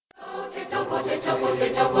They're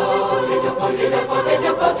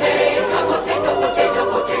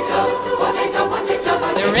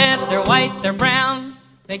red, they're white, they're brown.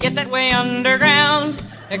 They get that way underground.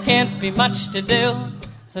 There can't be much to do.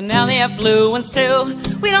 So now they have blue ones too.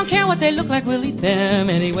 We don't care what they look like, we'll eat them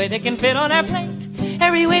any way they can fit on our plate.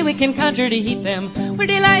 Every way we can conjure to heat them. We're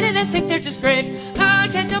delighted and think they're just great.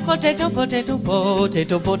 Potato, potato, potato,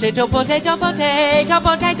 potato, potato, potato,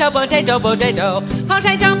 potato, potato, potato, potato,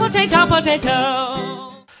 potato, potato,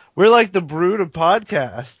 potato. We're like the Brood of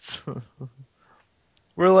podcasts.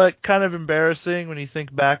 We're like kind of embarrassing when you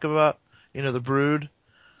think back about, the Brood.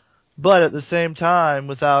 But at the same time,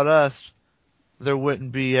 without us, there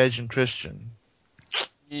wouldn't be Edge and Christian.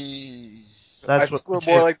 I think we're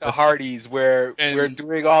more like the Hardys, where we're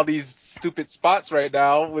doing all these stupid spots right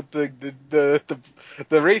now with the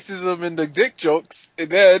racism and the dick jokes, and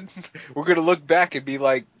then we're gonna look back and be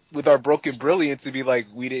like, with our broken brilliance, and be like,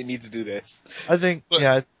 we didn't need to do this. I think,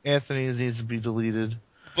 Anthony needs to be deleted.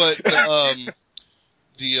 But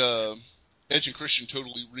the Edge and Christian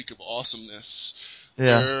totally reek of awesomeness.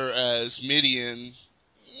 Yeah. Whereas Midian.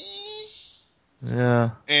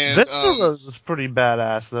 Yeah. And Viscera was pretty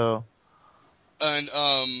badass though. And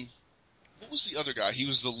what was the other guy? He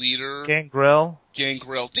was the leader. Gangrel. Didn't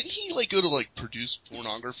he go to produce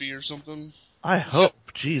pornography or something? I hope.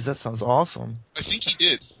 Jeez, that sounds awesome. I think he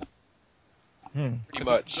did. Pretty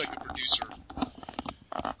much. He's like a producer.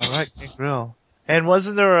 I like Gangrel. And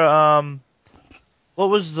wasn't there what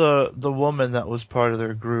was the woman that was part of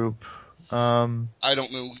their group? I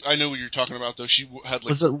don't know. I know what you're talking about though. She had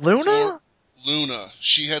was it Luna? Luna.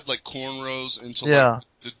 She had cornrows into the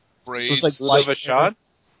braids. It was like Luda Vachon?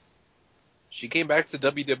 She came back to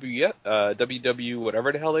WW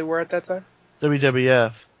whatever the hell they were at that time.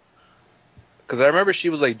 WWF. Because I remember she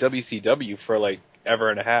was WCW for ever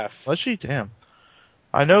and a half. Was she? Damn.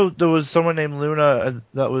 I know there was someone named Luna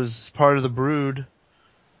that was part of the Brood,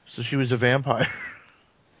 so she was a vampire.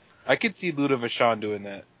 I could see Luda Vachon doing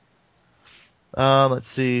that. Let's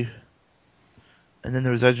see. And then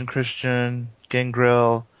there was Edge and Christian,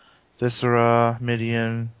 Gangrel, Viscera,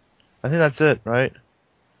 Midian. I think that's it, right?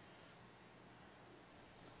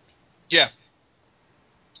 Yeah.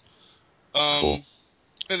 Cool.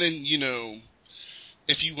 And then,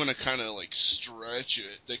 if you want to kind of stretch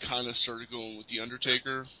it, they kind of started going with The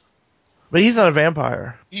Undertaker. But he's not a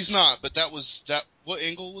vampire. He's not, but what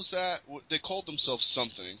angle was that? They called themselves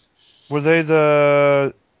something. Were they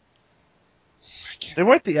they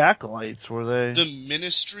weren't the Acolytes, were they? The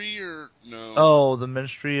Ministry or no? Oh, the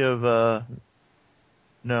Ministry of,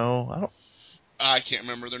 no, I can't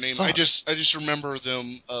remember their name. Fuck. I just remember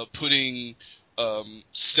them, putting,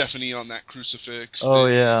 Stephanie on that crucifix. Oh,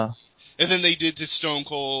 yeah. And then they did to Stone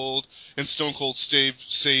Cold, and Stone Cold saved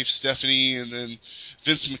Stephanie, and then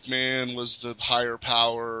Vince McMahon was the higher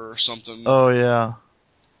power or something. Oh, yeah.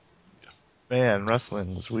 Man,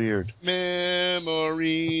 wrestling was weird.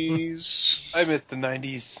 Memories. I miss the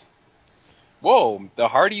 90s. Whoa, the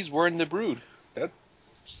Hardys were in the Brood.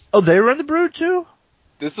 Oh, they were in the Brood too?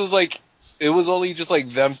 This was it was only just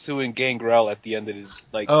them two and Gangrel at the end of it.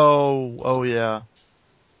 Oh yeah.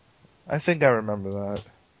 I think I remember that.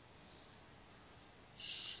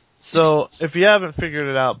 So, if you haven't figured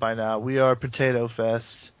it out by now, we are Potato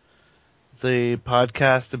Fest, the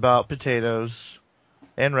podcast about potatoes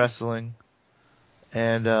and wrestling.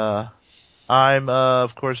 And, I'm,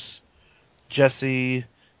 of course, Jesse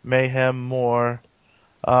Mayhem Moore.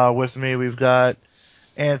 With me, we've got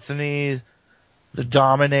Anthony, the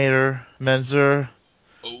Dominator Menzer.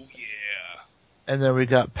 Oh, yeah. And then we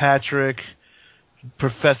got Patrick,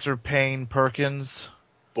 Professor Payne Perkins.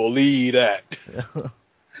 Believe that.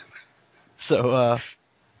 So,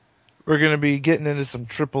 we're gonna be getting into some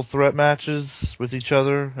triple threat matches with each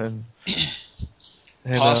other and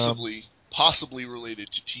possibly related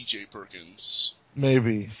to TJ Perkins.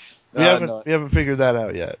 Maybe. We haven't figured that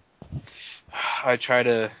out yet. I try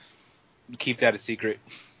to keep that a secret.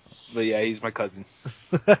 But yeah, he's my cousin.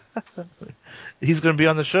 He's gonna be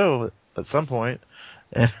on the show at some point.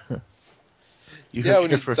 When he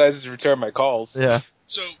decides to return my calls. Yeah.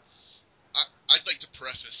 So, I'd like to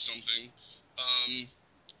preface something.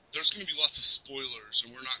 There's going to be lots of spoilers,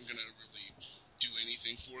 and we're not going to really do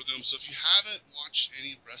anything for them. So if you haven't watched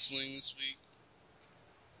any wrestling this week,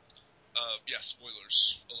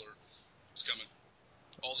 spoilers alert. It's coming.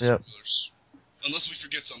 All the spoilers. Unless we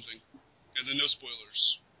forget something. And then no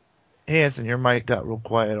spoilers. Hey, Anthony, your mic got real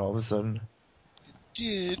quiet all of a sudden. It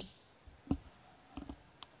did.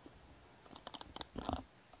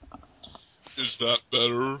 Is that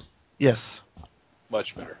better? Yes.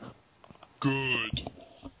 Much better. Good.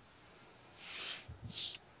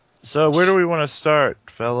 So where do we want to start,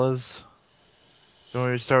 fellas? Do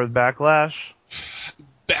we start with Backlash?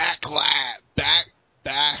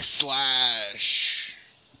 Backslash.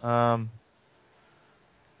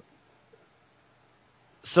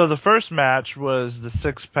 So the first match was the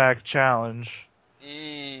 6-pack challenge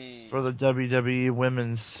for the WWE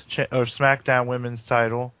Women's or SmackDown Women's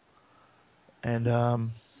title. And what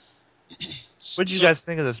did you guys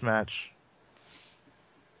think of this match?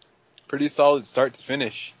 Pretty solid start to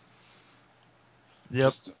finish.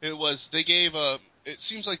 Yep. It was. They gave it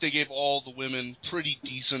seems like they gave all the women pretty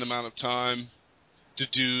decent amount of time to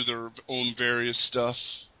do their own various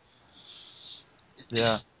stuff.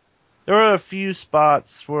 Yeah. There were a few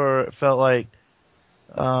spots where it felt like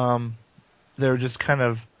they were just kind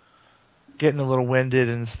of getting a little winded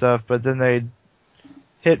and stuff, but then they'd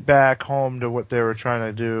hit back home to what they were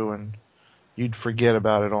trying to do, and you'd forget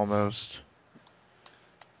about it almost.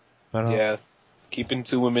 But, Yeah, keeping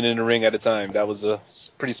 2 women in the ring at a time. That was a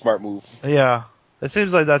pretty smart move. Yeah. It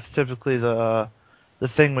seems like that's typically the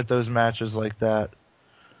thing with those matches like that.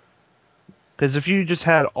 Because if you just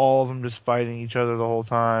had all of them just fighting each other the whole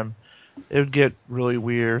time, it would get really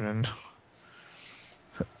weird, and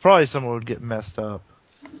probably someone would get messed up.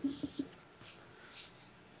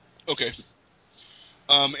 Okay.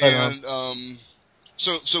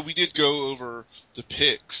 So we did go over the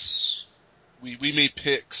picks. We made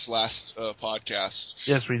picks last podcast.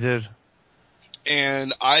 Yes, we did.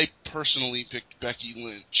 And I personally picked Becky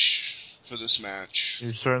Lynch for this match.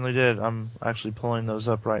 You certainly did. I'm actually pulling those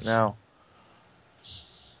up right now.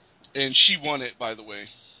 And she won it, by the way.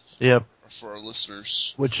 Yep. For our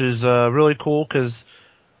listeners. Which is really cool, because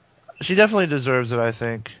she definitely deserves it, I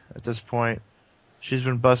think, at this point. She's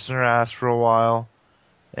been busting her ass for a while.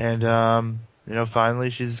 And, finally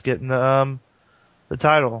she's getting the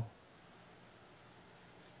title.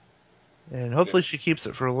 And hopefully she keeps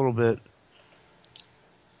it for a little bit.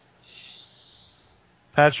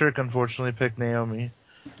 Patrick unfortunately picked Naomi.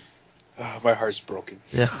 My heart's broken.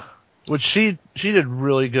 Yeah. Which she did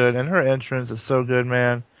really good, and her entrance is so good,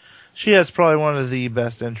 man. She has probably one of the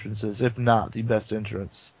best entrances, if not the best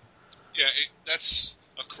entrance. Yeah, that's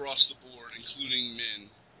across the board, including men.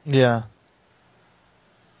 Yeah.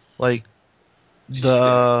 Like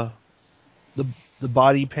the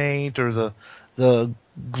body paint, or the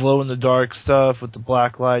glow in the dark stuff with the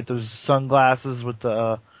black light, those sunglasses with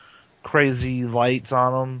the crazy lights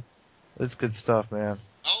on them. It's good stuff, man.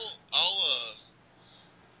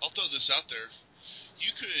 I'll throw this out there.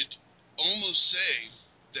 You could almost say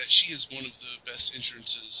that she is one of the best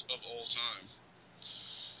entrances of all time.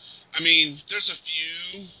 I mean, there's a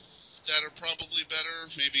few that are probably better.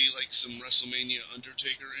 Maybe like some WrestleMania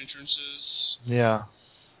Undertaker entrances. Yeah.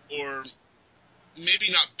 Or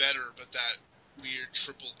maybe not better, but that weird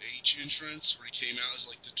Triple H entrance where he came out as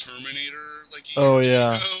like the Terminator like years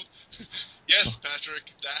ago. Yes,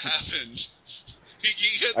 Patrick, that happened.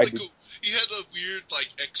 He had a weird like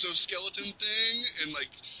exoskeleton thing and like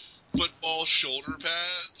football shoulder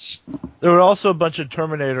pads. There were also a bunch of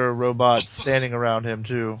Terminator robots standing around him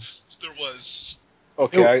too. There was.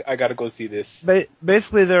 Okay, I gotta go see this.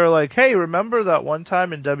 Basically, they were like, "Hey, remember that one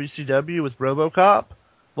time in WCW with RoboCop?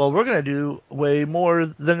 Well, we're gonna do way more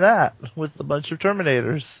than that with a bunch of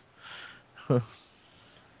Terminators."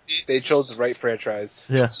 They chose the right franchise.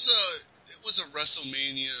 Yeah. It was a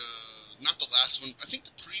WrestleMania, not the last one. I think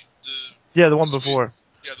the one before.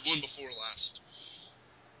 Yeah, the one before last.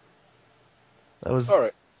 That was all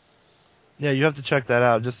right. Yeah, you have to check that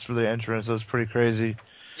out just for the entrance. It was pretty crazy.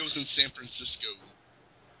 It was in San Francisco.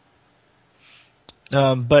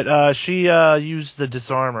 But she used the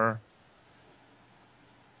disarmer.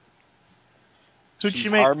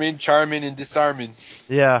 She's harming, charming, and disarming.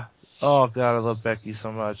 Yeah. Oh god, I love Becky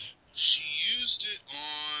so much. She used it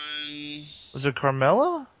on... Was it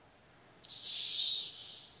Carmella?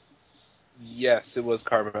 Yes, it was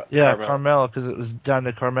Carmella. Yeah, Carmella, because it was down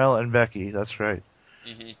to Carmella and Becky. That's right.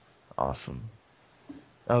 Mm-hmm. Awesome.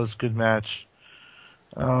 That was a good match.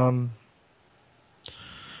 Then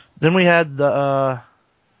we had the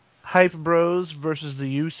Hype Bros versus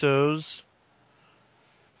the Usos.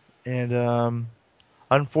 And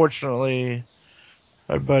unfortunately,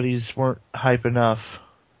 our buddies weren't hype enough.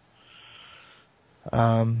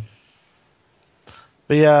 But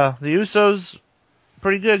yeah, the Usos,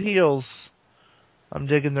 pretty good heels. I'm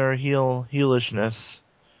digging their heelishness.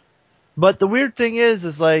 But the weird thing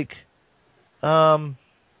is like, they,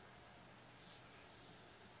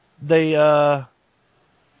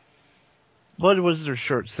 what does their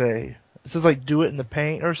shirt say? It says like, do it in the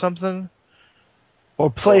paint or something? Or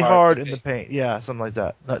play hard in the paint. Yeah, something like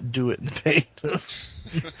that. Not do it in the paint.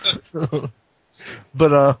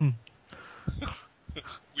 But,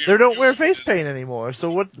 They don't wear face paint anymore.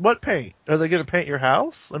 So what paint? Are they going to paint your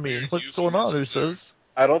house? I mean, Weird what's going on, euphemism there. Usos?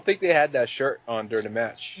 I don't think they had that shirt on during the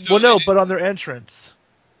match. No, Well, no, they but didn't. on their entrance,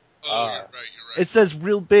 Oh, you're right. it says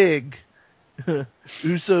real big,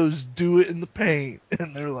 Usos do it in the paint.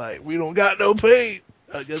 And they're like, we don't got no paint.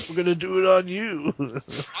 I guess we're going to do it on you.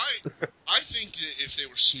 I think that if they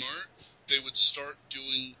were smart, they would start do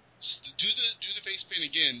the face paint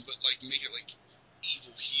again, but like make it like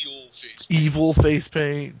evil heel face paint. Evil face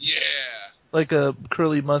paint. Yeah. Like a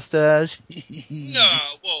curly mustache. No,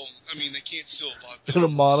 well, I mean they can't steal vaudevillains. And a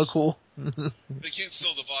monocle. They can't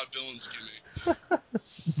steal the vaudevillains gimmick.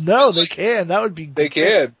 No, they can. That would be They great.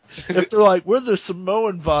 can. If they're like, we're the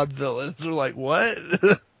Samoan vaudevillains, they're like, what?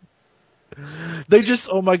 They just,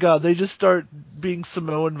 oh my god, they just start being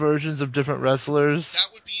Samoan versions of different wrestlers. That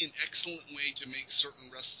would be an excellent way to make certain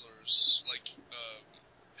wrestlers like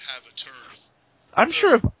have a turn. I'm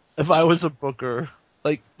sure if I was a booker,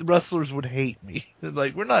 like, the wrestlers would hate me.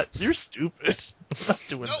 Like, you're stupid. We're not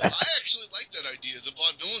doing No, that. I actually like that idea. The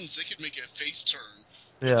vaudevillains, they could make a face turn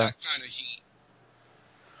with Yeah. that kind of heat.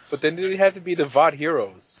 But then they have to be the VOD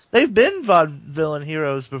heroes. They've been vaudevillain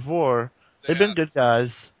heroes before. They've been have. good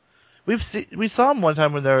guys. We saw them one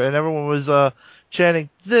time when there, and everyone was chanting,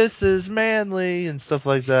 "This is manly" and stuff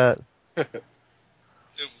like that. It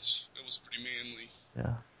was pretty manly.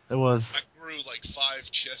 Yeah, it was. I grew like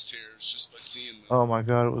 5 chest hairs just by seeing them. Oh my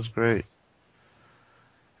god, it was great.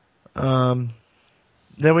 Then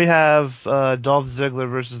we have Dolph Ziggler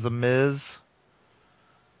versus The Miz.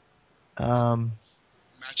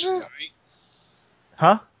 Match of the night.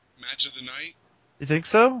 Huh? Match of the night. You think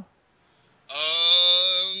so?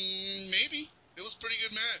 Maybe. It was a pretty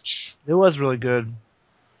good match. It was really good.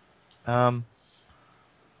 I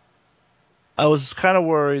was kind of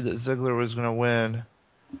worried that Ziggler was going to win,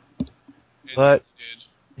 And but he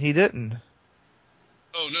did. he didn't.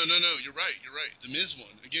 Oh no! You're right. The Miz won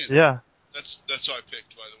again. Yeah, That's who I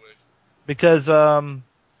picked, by the way. because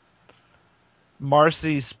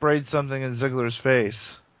Marcy sprayed something in Ziggler's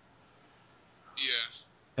face, Yeah.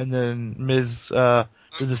 and then Miz did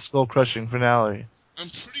the skull crushing finale. I'm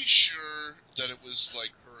pretty sure that it was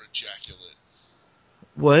like her ejaculate.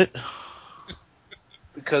 What?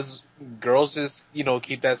 Because girls just,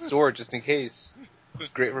 keep that stored just in case. It's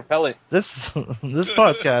great repellent. This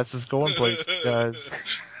podcast is going places, guys.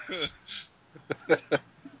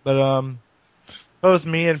 But both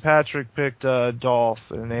me and Patrick picked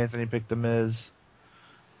Dolph, and Anthony picked The Miz.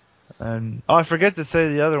 And I forget to say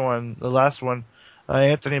the other one, the last one.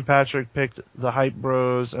 Anthony and Patrick picked the Hype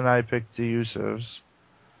Bros, and I picked the Usos.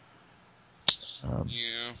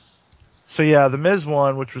 Yeah. So yeah, The Miz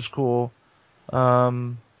won, which was cool.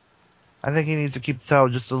 I think he needs to keep the title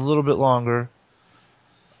just a little bit longer.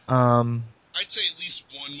 I'd say at least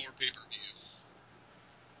one more pay-per-view.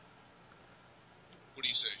 What do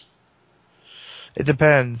you say? It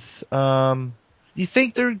depends. You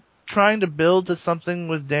think they're trying to build to something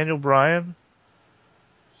with Daniel Bryan?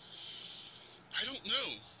 I don't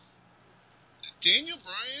know. Daniel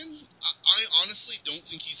Bryan, I honestly don't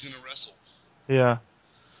think he's going to wrestle. Yeah.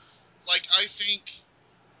 Like, I think...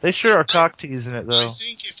 They sure are cock teasing it, though. I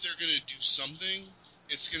think if they're going to do something,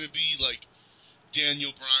 it's going to be, like,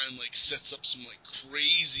 Daniel Bryan, like, sets up some, like,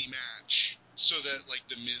 crazy match so that, like,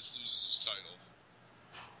 The Miz loses his title.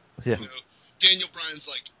 Yeah. You know, Daniel Bryan's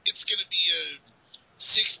like, it's going to be a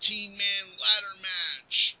 16-man ladder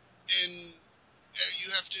match, and you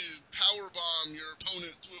have to powerbomb your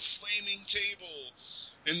opponent through a flaming table,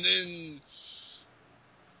 and then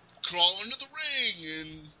crawl into the ring, and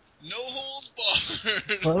no holds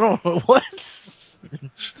barred. I don't know. What?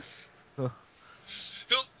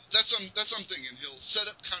 That's what I'm thinking. He'll set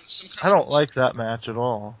up some kind I don't like that match at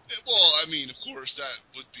all. Well, I mean, of course, that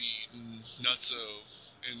would be nutso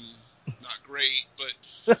and not great, but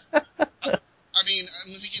I mean,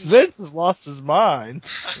 I'm thinking Vince has lost his mind.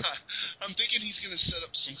 I'm thinking he's going to set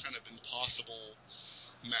up some kind of impossible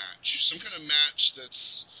match, some kind of match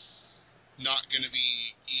that's not going to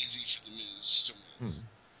be easy for the Miz to win.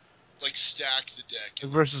 Like stack the deck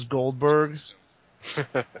Versus Goldberg.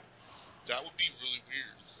 That would be really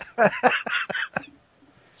weird.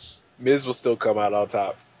 Miz will still come out on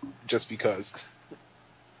top, just because.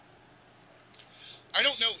 I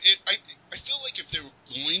don't know. I feel like if they were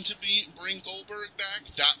going to bring Goldberg back,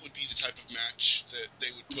 that would be the type of match that they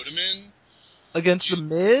would put him in. Against The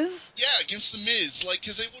Miz? Yeah, against The Miz. Like,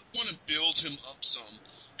 because they would want to build him up some.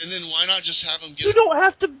 And then why not just have him get... You don't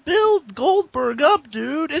have to build Goldberg up,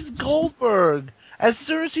 dude. It's Goldberg. As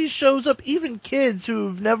soon as he shows up, even kids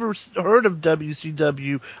who've never heard of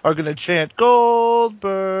WCW are going to chant,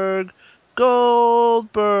 Goldberg,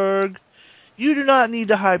 Goldberg. You do not need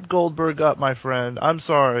to hype Goldberg up, my friend. I'm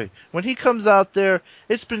sorry. When he comes out there,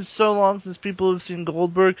 it's been so long since people have seen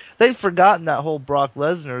Goldberg. They've forgotten that whole Brock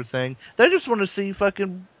Lesnar thing. They just want to see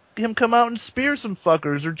fucking him come out and spear some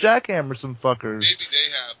fuckers or jackhammer some fuckers. Maybe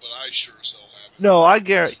they have, but I sure as hell haven't. No, I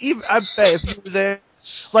guarantee. I bet if you were there,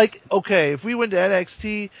 like, okay, if we went to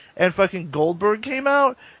NXT and fucking Goldberg came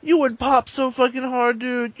out, you would pop so fucking hard,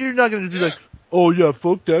 dude. You're not gonna be Yeah. like, oh yeah,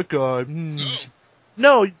 fuck that guy.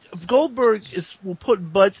 No, Goldberg will put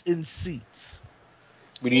butts in seats.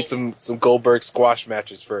 We need some Goldberg squash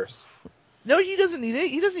matches first. No, he doesn't need it.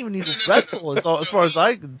 He doesn't even need to No. wrestle as far as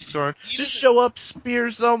I'm concerned. He Just doesn't- show up, spear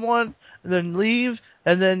someone, and then leave,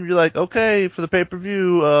 and then you're like, okay, for the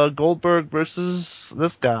pay-per-view, Goldberg versus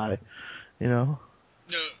this guy. You know?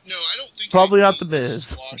 No, I don't think Probably they not the need a Miz.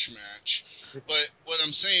 squash match. But what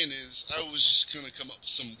I'm saying is, I was just gonna come up with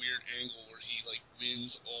some weird angle where he like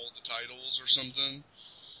wins all the titles or something.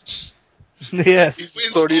 Yes. He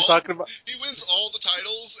wins So what are you all- talking about? He wins all the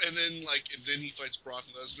titles, and then he fights Brock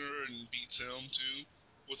Lesnar and beats him too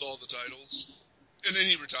with all the titles, and then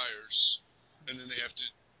he retires, and then they have to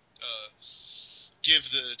give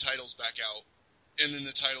the titles back out, and then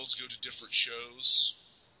the titles go to different shows.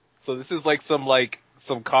 So this is like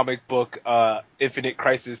some comic book Infinite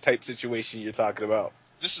Crisis type situation you're talking about.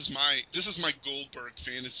 This is my Goldberg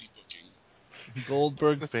fantasy booking.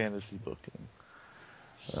 Goldberg fantasy booking.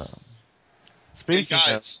 And Speaking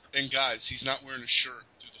guys, he's not wearing a shirt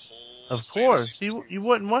through the whole. of course, fantasy you booking.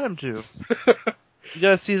 wouldn't want him to. You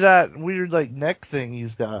gotta see that weird, like, neck thing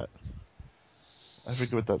he's got. I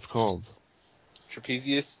forget what that's called.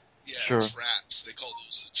 Trapezius? Yeah, Sure. traps. They call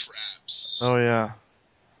those the traps. Oh, yeah.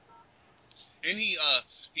 And he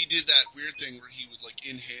did that weird thing where he would like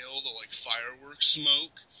inhale the like fireworks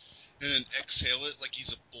smoke and then exhale it like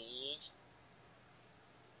he's a bull.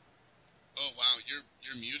 Oh wow,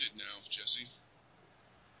 you're muted now, Jesse.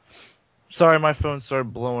 Sorry, my phone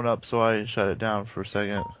started blowing up, so I shut it down for a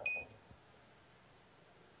second.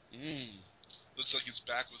 Looks like it's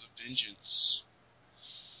back with a vengeance.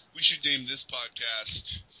 We should name this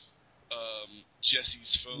podcast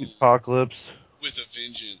Jesse's Phone Apocalypse. with a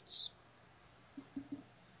Vengeance.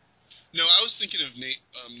 No, I was thinking of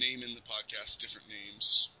naming the podcast different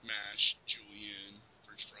names. MASH, Julian,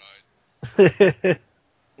 French Fried.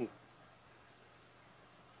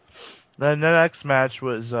 The next match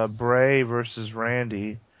was Bray versus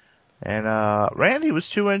Randy. And Randy was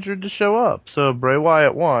too injured to show up, so Bray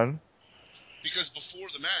Wyatt won. Because before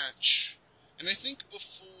the match, and I think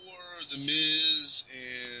before The Miz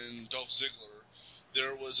and Dolph Ziggler,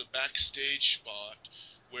 there was a backstage spot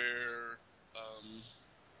where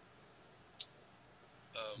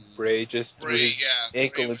Bray just threw his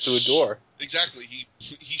ankle Bray into a door. Exactly. He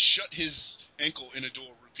shut his ankle in a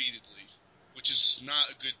door repeatedly, which is not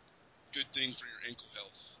a good thing for your ankle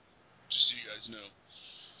health, just so you guys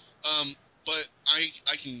know. But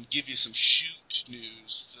I can give you some shoot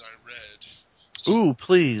news that I read. Ooh,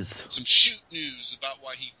 please. Some shoot news about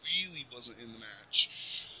why he really wasn't in the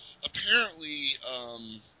match. Apparently,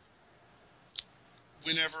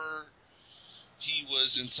 whenever he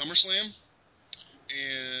was in SummerSlam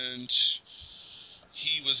and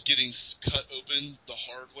he was getting cut open the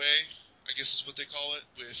hard way, I guess is what they call it,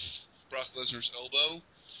 with Brock Lesnar's elbow,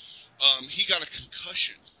 he got a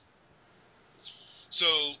concussion. So,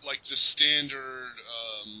 like the standard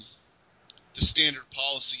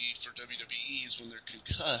policy for WWE is when they're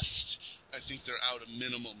concussed, I think they're out a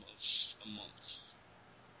minimum of a month.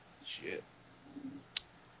 Shit.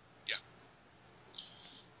 Yeah.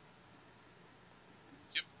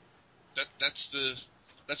 Yep.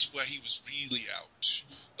 That's why he was really out.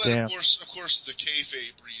 But Damn. of course, the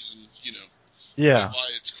kayfabe reason, Yeah. why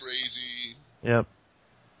it's crazy. Yep.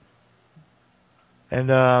 And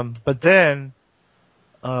but then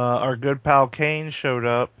our good pal Kane showed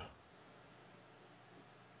up.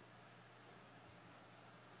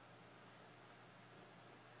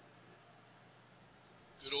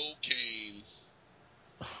 Good old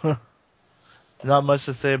Kane. Not much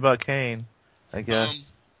to say about Kane, I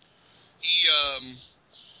guess.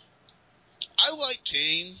 I like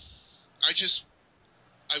Kane.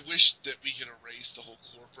 I wish that we could erase the whole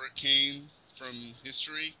corporate Kane from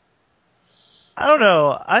history. I don't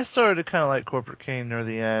know. I started to kind of like Corporate Kane near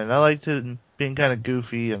the end. I liked it being kind of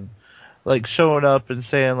goofy and like showing up and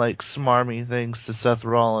saying like smarmy things to Seth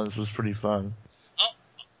Rollins was pretty fun.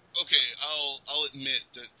 I'll admit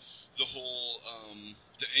that the whole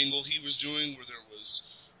the angle he was doing where there was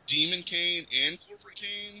Demon Kane and Corporate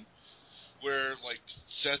Kane, where like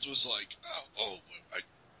Seth was like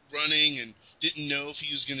running and didn't know if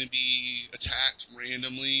he was going to be attacked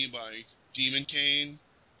randomly by Demon Kane.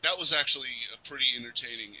 that was actually a pretty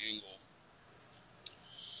entertaining angle.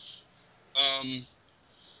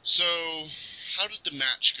 So how did the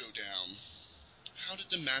match go down? How did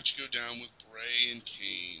the match go down with Bray and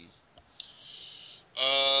Kane?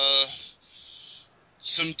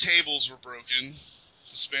 Some tables were broken.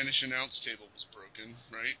 The Spanish announce table was broken,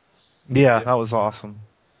 right? Yeah, Yep. that was awesome.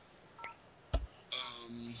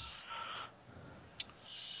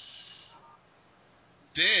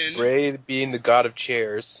 Then Bray being the god of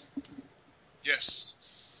chairs. yes,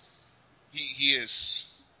 he is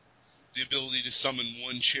the ability to summon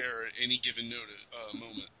one chair at any given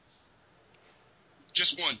moment.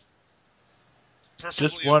 Just one. Preferably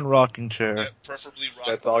Just one rocking chair. Yeah, preferably rock.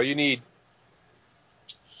 That's all you need.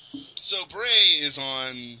 So Bray is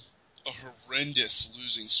on a horrendous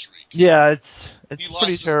losing streak. Yeah, it's He pretty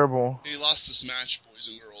lost terrible. He lost this match, boys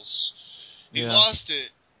and girls. He Yeah. lost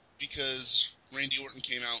it because Randy Orton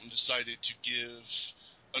came out and decided to give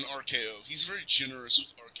an RKO. He's very generous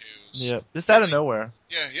with RKOs. Yeah, just out of nowhere.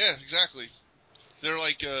 Yeah, exactly. They're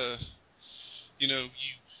like,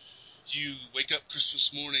 you wake up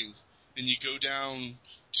Christmas morning and you go down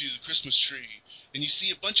to the Christmas tree and you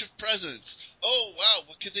see a bunch of presents. Oh, wow,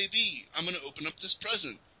 what could they be? I'm going to open up this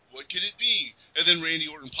present. What could it be? And then Randy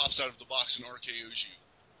Orton pops out of the box and RKOs you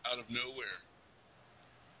out of nowhere.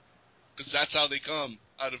 Because that's how they come,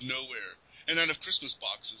 out of nowhere. And out of Christmas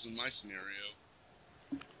boxes in my scenario.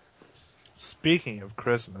 Speaking of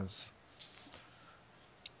Christmas.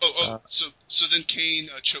 So then Kane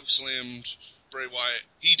chokeslammed Bray Wyatt.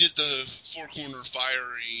 He did the four-corner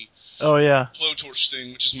fiery Oh, yeah. blowtorch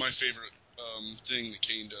thing, which is my favorite thing that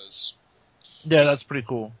Kane does. Yeah, that's pretty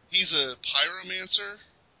cool. He's a pyromancer.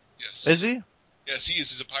 Yes. Is he? Yes, he is.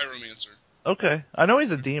 He's a pyromancer. Okay. I know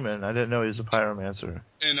he's a demon. I didn't know he was a pyromancer.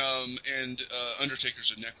 And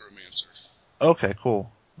Undertaker's a necromancer. Okay,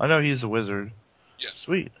 cool. I know he's a wizard. Yeah.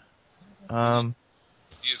 Sweet.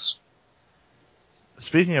 He is.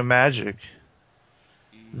 Speaking of magic,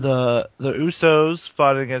 the Usos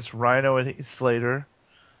fought against Rhino and Heath Slater.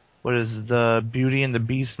 What is the Beauty and the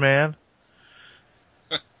Beast Man?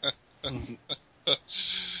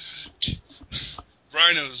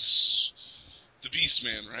 Rhino's the Beast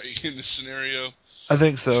Man, right? In this scenario. I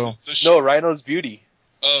think so. No, Rhino's Beauty.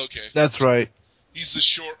 Oh, okay. That's right. He's the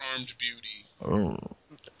short-armed beauty.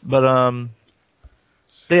 But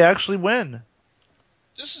they actually win.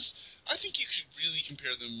 I think you could really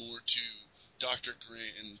compare them more to Dr.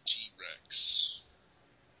 Grant and T-Rex.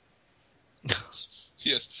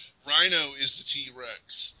 Yes, Rhino is the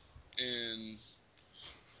T-Rex, and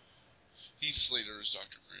Heath Slater is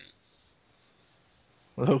Dr.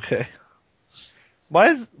 Grant. Okay. Why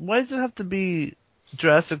does it have to be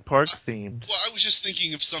Jurassic Park themed? Well, I was just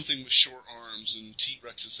thinking of something with short arms, and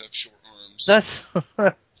T-Rexes have short arms. That's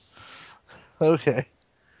okay.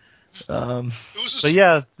 But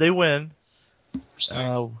yeah, they win,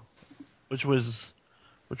 which was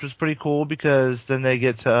pretty cool because then they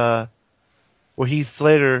get to Heath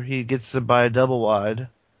Slater, he gets to buy a double wide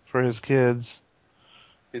for his kids.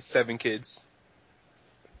 His 7 kids.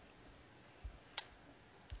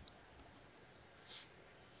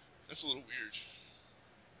 That's a little weird.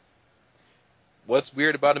 What's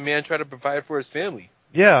weird about a man trying to provide for his family?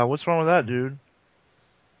 Yeah, what's wrong with that, dude?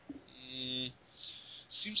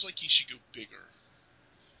 Seems like he should go bigger.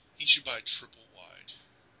 He should buy a triple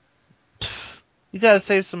wide. You gotta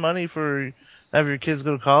save some money for have your kids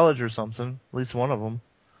go to college or something. At least one of them.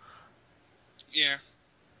 Yeah.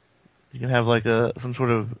 You can have like some sort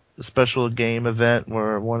of special game event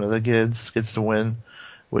where one of the kids gets to win,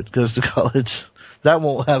 which goes to college. That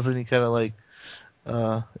won't have any kind of like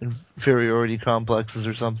inferiority complexes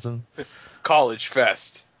or something. College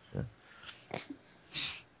Fest.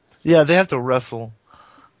 Yeah, they have to wrestle.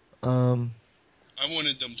 I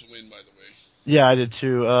wanted them to win, by the way. Yeah, I did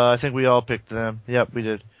too. I think we all picked them. Yep, we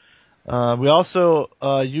did. We also,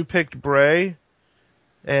 you picked Bray,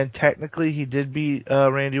 and technically he did beat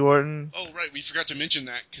Randy Orton. Oh, right, we forgot to mention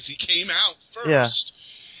that, because he came out first. Yeah.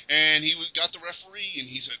 And he got the referee, and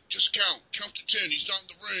he said, just count to 10, he's not in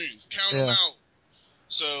the ring, count him out.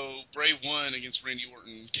 So Bray won against Randy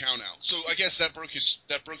Orton, count out. So I guess that broke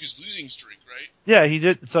his losing streak, right? Yeah, he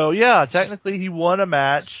did. So yeah, technically he won a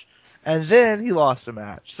match, and then he lost a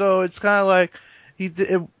match. So it's kind of like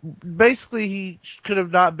basically he could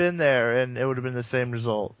have not been there, and it would have been the same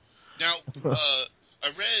result. Now, I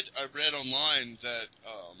read online that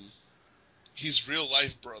his real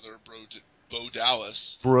life brother, Bo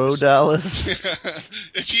Dallas. Bro Dallas.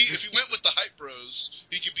 if he went with the hype bros,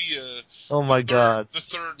 he could be God, the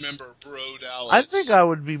third member, Bro Dallas. I think I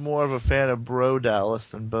would be more of a fan of Bro Dallas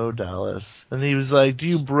than Bo Dallas. And he was like, "Do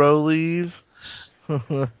you bro leave?"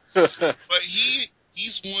 But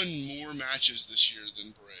he's won more matches this year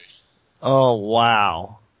than Bray. Oh,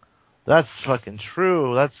 wow. That's fucking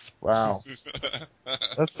true. Wow.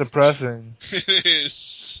 That's depressing. It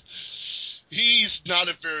is. He's not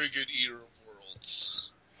a very good eater of worlds.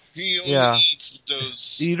 He only eats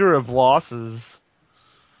those. Eater of losses.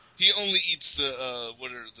 He only eats the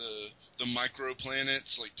what are the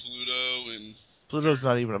microplanets like Pluto and. Pluto's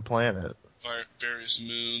not even a planet. Various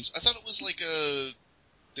moons. I thought it was like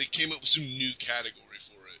they came up with some new category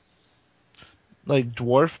for it. Like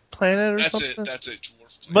dwarf planet or something? That's it,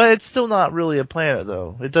 dwarf planet. But it's still not really a planet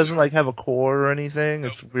though. It doesn't like have a core or anything.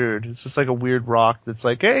 Nope. It's weird. It's just like a weird rock that's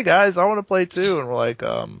like, hey guys, I want to play too. And we're like,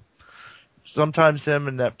 sometimes him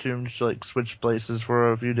and Neptune just like switch places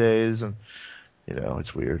for a few days and,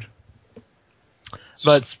 it's weird. So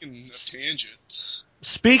but speaking of tangents.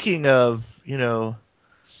 Speaking of,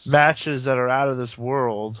 matches that are out of this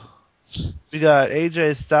world, we got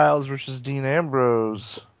AJ Styles versus Dean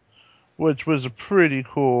Ambrose, which was a pretty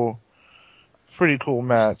cool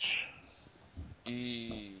match.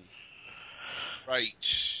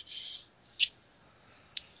 Right.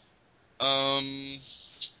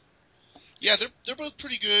 Yeah, they're both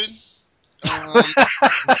pretty good.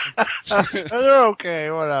 They're okay,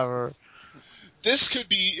 whatever.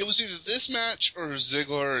 It was either this match or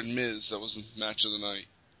Ziggler and Miz that was the match of the night.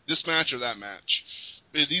 This match or that match.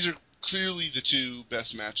 These are clearly the two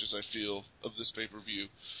best matches, I feel, of this pay-per-view.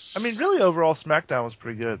 I mean, really, overall, SmackDown was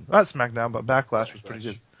pretty good. Not SmackDown, but Backlash was pretty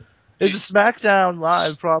good. It's a SmackDown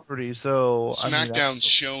live property, so... SmackDown's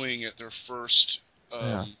showing at their first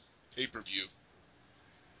pay-per-view.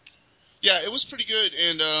 Yeah, it was pretty good,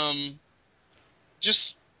 and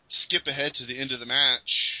just skip ahead to the end of the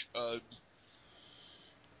match.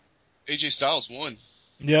 AJ Styles won.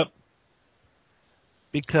 Yep.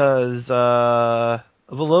 Because of a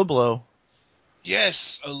low blow.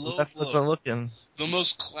 Yes, a low That's blow. what I'm looking. The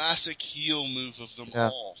most classic heel move of them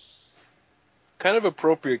all. Kind of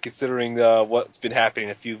appropriate considering what's been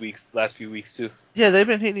happening last few weeks too. Yeah, they've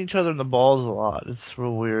been hitting each other in the balls a lot. It's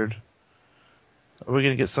real weird. Are we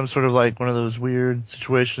gonna get some sort of like one of those weird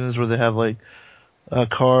situations where they have like a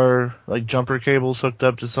car, like jumper cables hooked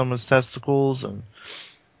up to someone's testicles and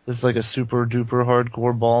this is like a super duper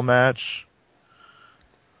hardcore ball match?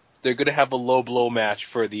 They're gonna have a low blow match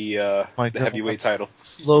for the heavyweight title.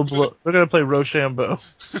 Low blow. They're gonna play Rochambeau.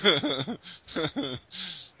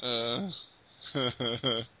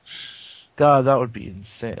 God, that would be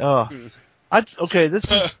insane. Oh, okay.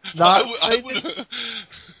 This is not.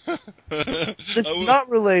 It's not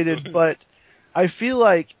related, but I feel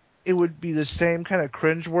like it would be the same kind of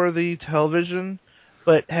cringeworthy television.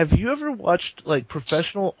 But have you ever watched like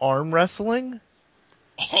professional arm wrestling?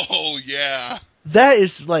 Oh yeah. That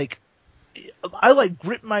is like, I like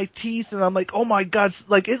grip my teeth and I'm like, oh my god,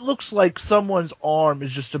 like it looks like someone's arm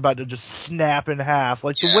is just about to just snap in half.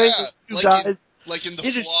 Like the way you guys. Like in The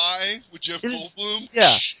Fly with Jeff Goldblum? Yeah.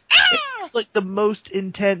 It's like the most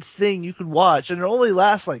intense thing you could watch, and it only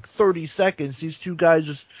lasts like 30 seconds. These two guys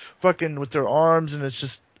just fucking with their arms, and it's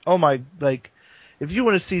just, oh my, like, if you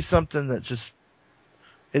want to see something that just,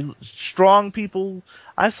 strong people,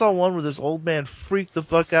 I saw one where this old man freaked the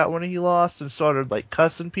fuck out when he lost and started like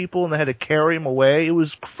cussing people, and they had to carry him away. It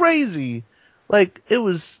was crazy. Like, it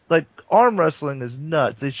was, like, arm wrestling is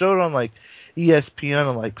nuts. They showed it on like ESPN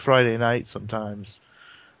on like Friday night sometimes.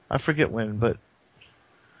 I forget when, but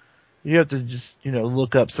you have to just,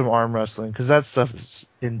 look up some arm wrestling because that stuff is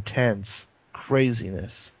intense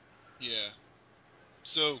craziness. Yeah.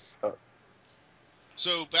 So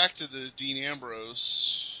back to the Dean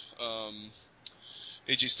Ambrose,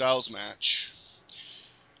 AJ Styles match.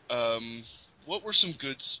 What were some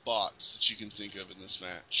good spots that you can think of in this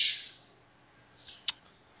match?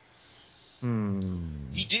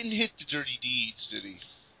 He didn't hit the dirty deeds, did he?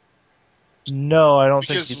 No, I don't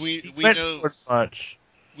think because we know much.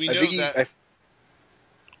 We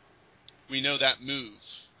know that move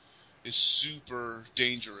is super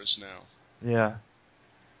dangerous now. Yeah.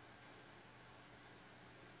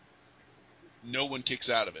 No one kicks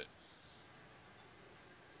out of it.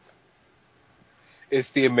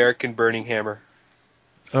 It's the American Burning Hammer.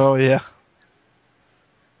 Oh yeah.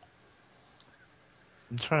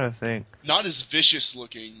 I'm trying to think. Not as vicious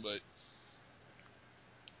looking, but.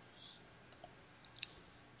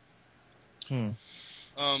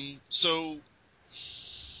 So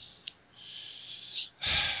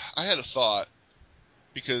I had a thought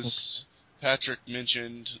because Patrick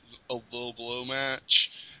mentioned a low blow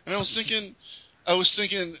match, and I was thinking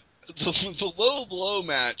the low blow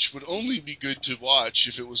match would only be good to watch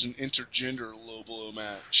if it was an intergender low blow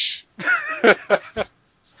match.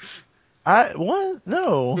 What?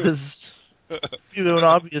 No, because you have an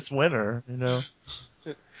obvious winner,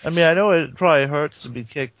 I mean, I know it probably hurts to be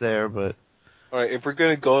kicked there, but All right, if we're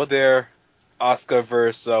gonna go there, Asuka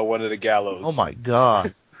versus one of the Gallows. oh my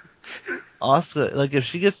god. Asuka, like, if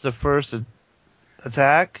she gets the first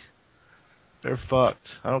attack, they're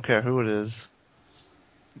fucked. I don't care who it is.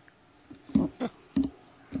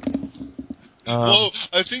 Well,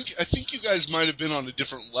 I think you guys might have been on a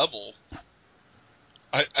different level.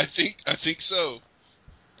 I think so.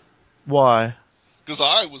 Why? Because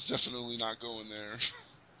I was definitely not going there.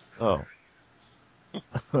 Oh.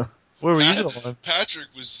 Where were you going? Patrick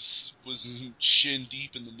was shin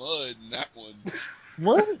deep in the mud in that one.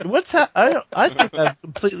 What? I think I've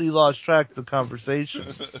completely lost track of the conversation.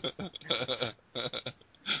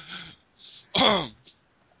 I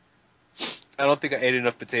don't think I ate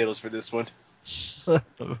enough potatoes for this one. I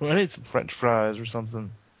need some French fries or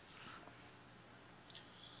something.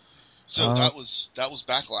 So that was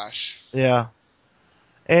Backlash. Yeah.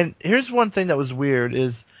 And here's one thing that was weird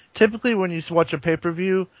is typically when you watch a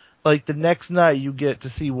pay-per-view, like the next night you get to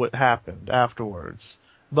see what happened afterwards.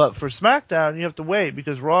 But for SmackDown, you have to wait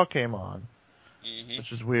because Raw came on,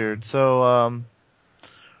 which is weird. So,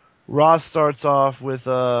 Raw starts off with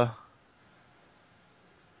a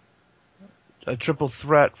triple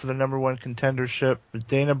threat for the number one contendership with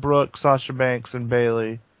Dana Brooke, Sasha Banks, and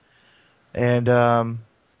Bayley. And,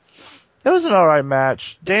 it was an alright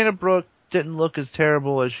match. Dana Brooke didn't look as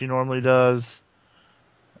terrible as she normally does,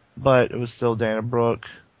 but it was still Dana Brooke.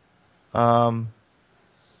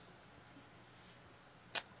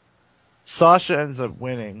 Sasha ends up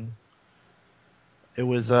winning. It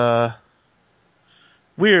was,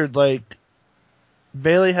 weird, like,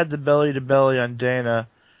 Bayley had the belly to belly on Dana,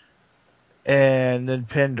 and then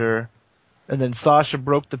pinned her, and then Sasha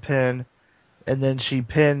broke the pin, and then she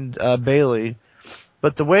pinned, Bayley.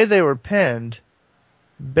 But the way they were pinned,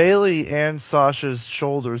 Bayley and Sasha's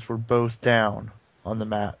shoulders were both down on the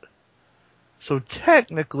mat. So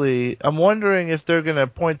technically, I'm wondering if they're gonna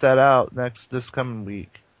point that out this coming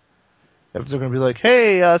week. If they're gonna be like,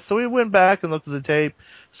 hey, so we went back and looked at the tape,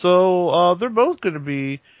 so, they're both gonna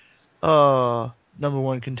be, number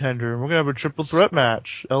one contender, and we're gonna have a triple threat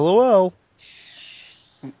match. LOL.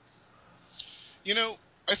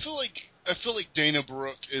 I feel like Dana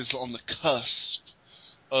Brooke is on the cusp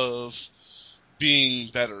of being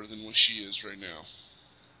better than what she is right now.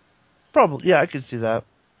 Probably, yeah, I could see that.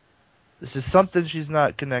 This is something she's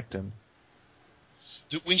not connecting.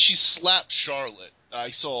 When she slapped Charlotte,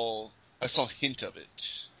 I saw a hint of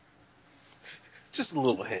it. Just a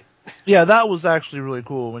little hint. Yeah, that was actually really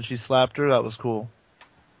cool. When she slapped her, that was cool.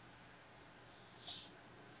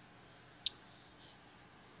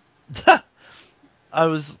 I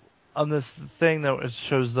was on this thing that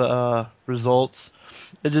shows the results.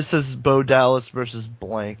 It just says Bo Dallas versus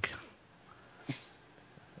blank.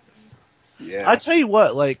 Yeah. I tell you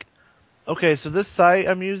what, like, okay, so this site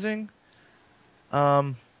I'm using,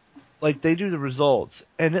 like they do the results,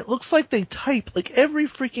 and it looks like they type like every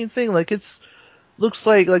freaking thing. Like looks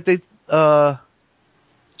like they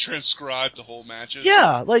transcribe the whole matches.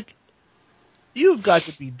 Yeah, like you've got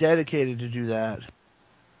to be dedicated to do that.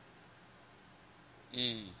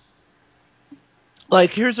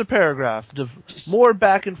 Like, here's a paragraph. More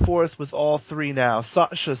back and forth with all three now.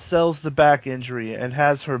 Sasha sells the back injury and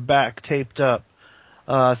has her back taped up.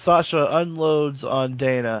 Sasha unloads on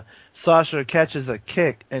Dana. Sasha catches a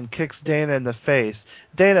kick and kicks Dana in the face.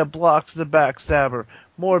 Dana blocks the backstabber.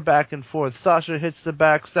 More back and forth. Sasha hits the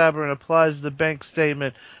backstabber and applies the bank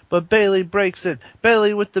statement, but Bayley breaks it.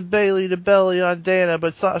 Bayley with the Bayley to belly on Dana,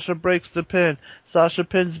 but Sasha breaks the pin. Sasha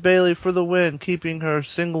pins Bayley for the win, keeping her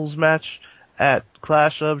singles match at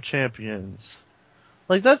Clash of Champions.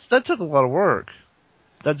 Like, that took a lot of work.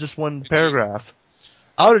 That just one paragraph.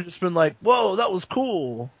 I would have just been like, whoa, that was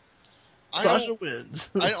cool. Sasha wins.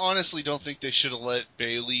 I honestly don't think they should have let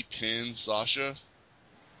Bayley pin Sasha.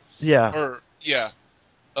 Yeah. Or, yeah.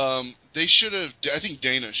 They should have, I think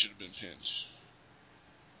Dana should have been pinned.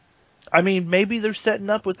 I mean, maybe they're setting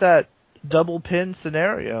up with that double pin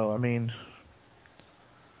scenario. I mean,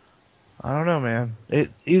 I don't know, man.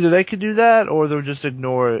 Either they could do that, or they'll just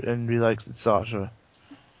ignore it and be like, it's Sasha.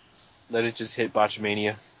 Let it just hit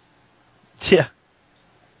Botchamania. Yeah.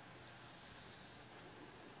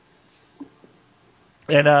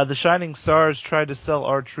 And the Shining Stars tried to sell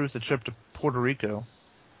R-Truth a trip to Puerto Rico.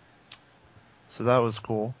 So that was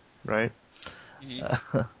cool, right?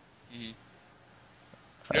 Mm-hmm.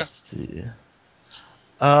 Let's see.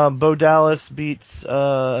 Bo Dallas beats,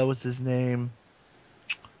 what's his name?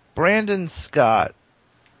 Brandon Scott.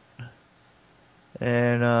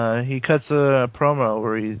 and he cuts a promo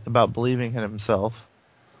where he's about believing in himself.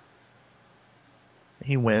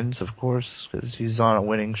 He wins, of course, because he's on a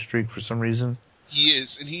winning streak for some reason. He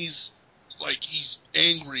is, and he's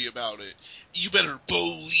angry about it. You better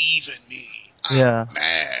believe in me. I'm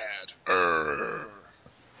mad.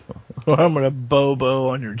 I'm gonna bobo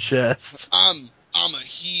on your chest. I'm a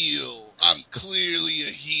heel. I'm clearly a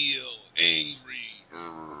heel. Angry.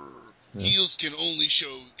 Yeah. Heels can only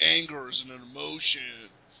show anger as an emotion.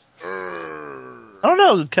 I don't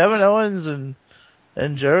know. Kevin Owens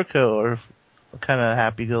and Jericho are kind of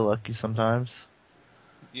happy-go-lucky sometimes.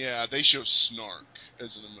 Yeah, they show snark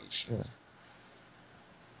as an emotion. Yeah.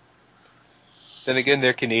 Then again,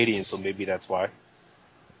 they're Canadian, so maybe that's why.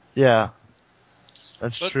 Yeah,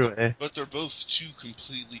 that's true. But they're both two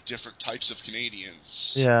completely different types of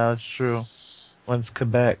Canadians. Yeah, that's true. One's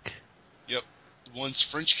Quebec. Yep. One's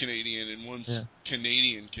French Canadian and one's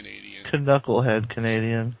Canadian. Knucklehead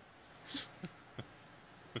Canadian.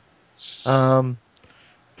 Then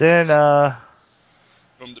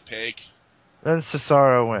From the peg. Then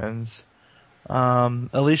Cesaro wins.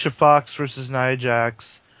 Alicia Fox versus Nia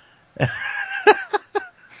Jax.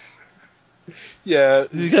 Yeah,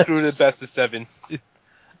 You guys- screw the best of 7.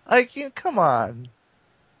 I can't. Come on.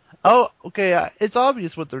 Oh, okay. It's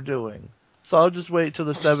obvious what they're doing, so I'll just wait till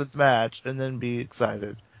the 7th match and then be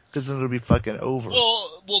excited because then it'll be fucking over.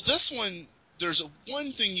 Well, this one there's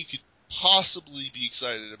one thing you could possibly be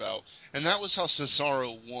excited about, and that was how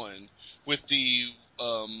Cesaro won with the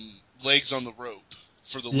legs on the rope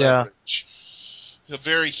for the leverage. A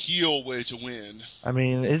very heel way to win. I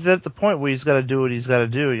mean, he's at the point where he's got to do what he's got to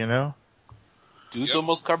do, you know? Dude's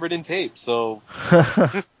almost covered in tape, so...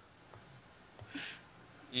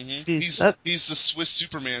 Mm-hmm. He's the Swiss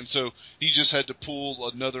Superman, so he just had to pull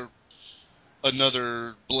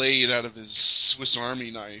another blade out of his Swiss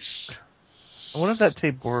Army knife. I wonder if that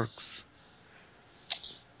tape works.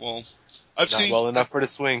 Well, well enough for the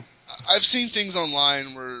swing. I've seen things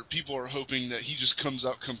online where people are hoping that he just comes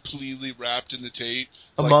out completely wrapped in the tape.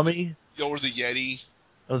 A mummy? Or the Yeti.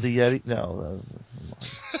 Oh, the Yeti? No.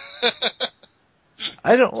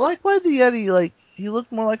 I don't like why the Yeti, he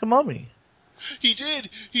looked more like a mummy. He did.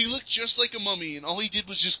 He looked just like a mummy, and all he did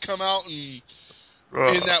was just come out and in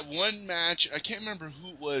that one match, I can't remember who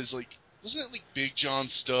it was, wasn't it Big John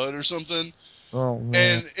Studd or something? Oh,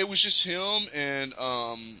 man. And it was just him and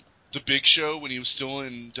the Big Show when he was still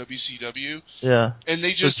in WCW. Yeah. And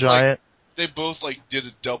they just they both did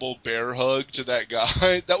a double bear hug to that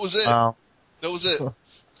guy. That was it. Wow. That was it.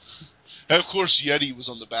 And of course Yeti was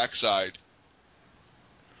on the backside.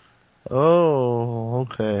 Oh,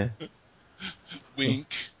 okay.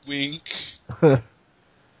 Wink, wink.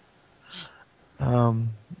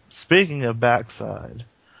 Speaking of backside,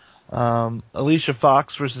 Alicia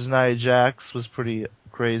Fox versus Nia Jax was pretty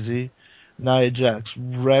crazy. Nia Jax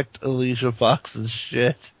wrecked Alicia Fox's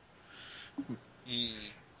shit.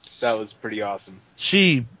 That was pretty awesome.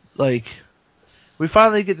 We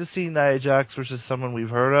finally get to see Nia Jax versus someone we've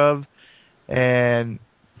heard of, and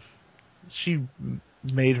she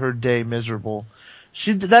made her day miserable.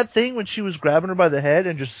 She did that thing when she was grabbing her by the head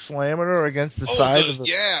and just slamming her against the side of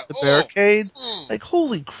the barricade.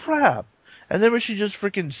 Holy crap. And then when she just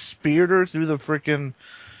freaking speared her through the freaking...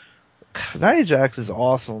 Nia Jax is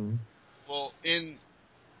awesome. Well,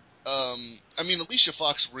 Alicia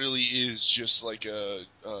Fox really is just like a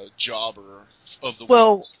jobber of the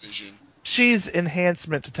women's division. She's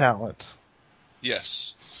enhancement to talent.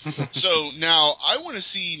 Yes. So now I want to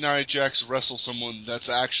see Nia Jax wrestle someone that's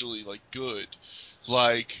actually good,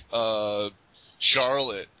 like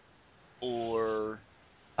Charlotte or.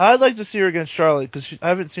 I'd like to see her against Charlotte because I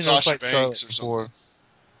haven't seen Sasha her fight Banks Charlotte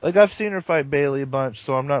before. I've seen her fight Bayley a bunch,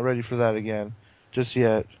 so I'm not ready for that again just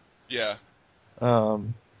yet. Yeah. Her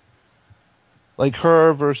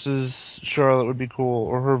versus Charlotte would be cool,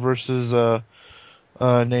 or her versus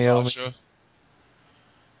Naomi. Sasha.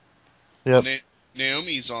 Yep. Well,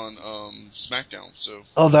 Naomi's on SmackDown, so.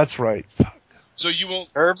 Oh, that's right. Fuck. So you won't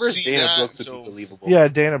her versus see Dana that Brooks until... would be believable. Yeah,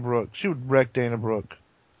 Dana Brooke. She would wreck Dana Brooke.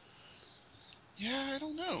 Yeah, I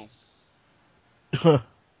don't know.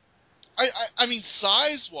 I mean,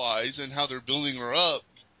 size-wise and how they're building her up,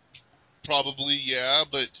 probably, yeah,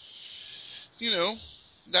 but,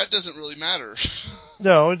 that doesn't really matter.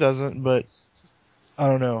 No, it doesn't, but I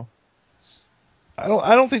don't know. I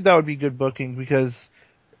don't think that would be good booking because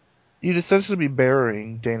you'd essentially be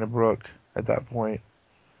burying Dana Brooke at that point.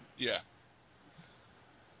 Yeah.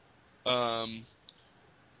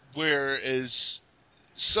 Whereas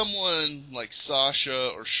someone like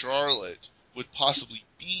Sasha or Charlotte would possibly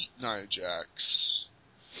beat Nia Jax.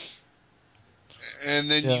 And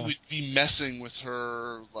then Yeah. you would be messing with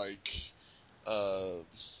her, like, her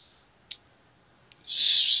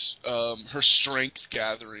strength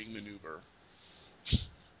gathering maneuver.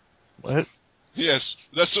 What? Yes,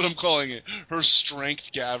 that's what I'm calling it. Her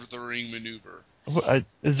strength gathering maneuver.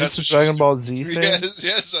 Is That's this a what Dragon she's Ball doing. Z thing?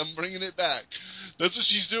 Yes, I'm bringing it back. That's what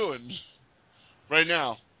she's doing right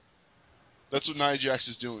now. That's what Nia Jax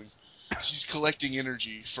is doing. She's collecting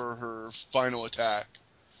energy for her final attack.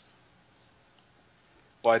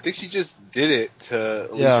 Well, I think she just did it to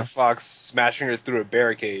Alicia Yeah. Fox smashing her through a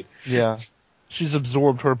barricade. Yeah. She's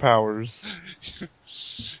absorbed her powers.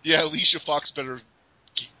 Yeah, Alicia Fox better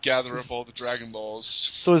gather up all the Dragon Balls.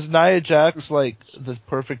 So is Nia Jax like the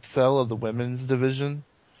perfect cell of the women's division?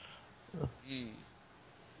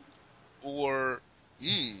 Or,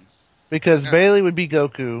 Because Yeah. Bailey would be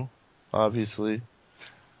Goku, obviously.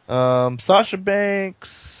 Sasha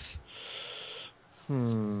Banks. I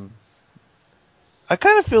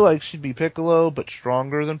kind of feel like she'd be Piccolo, but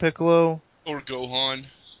stronger than Piccolo. or Gohan.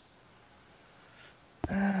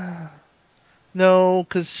 No,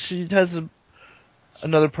 because she has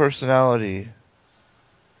another personality.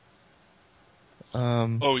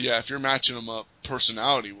 Oh yeah, if you're matching them up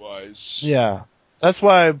personality-wise. Yeah. That's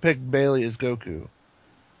why I picked Bailey as Goku.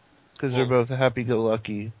 Because they're Well- both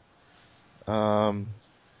happy-go-lucky.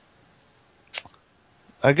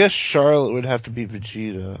 I guess Charlotte would have to be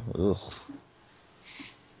Vegeta. Ugh.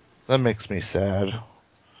 That makes me sad.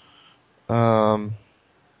 I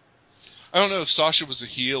don't know, if Sasha was a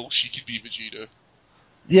heel, she could be Vegeta.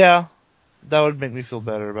 Yeah. That would make me feel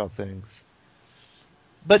better about things.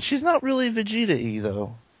 But she's not really Vegeta-y,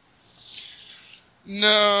 though.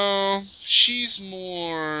 No, she's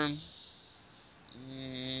more...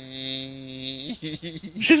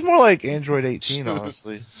 She's more like Android 18,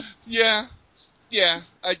 honestly. Yeah,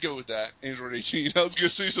 I'd go with that. Android 18. I was gonna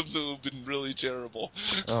say something that would have been really terrible.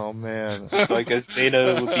 Oh, man. So I guess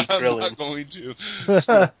Dana would be I'm Krillin. not going to.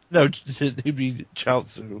 No, he'd be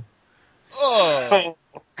Chaozu. Oh!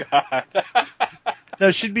 Oh, God.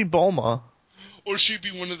 No, she'd be Bulma. Or she'd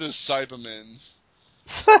be one of those Cybermen.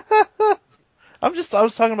 I was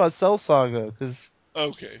talking about Cell Saga, because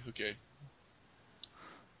Okay.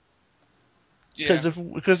 because Yeah. if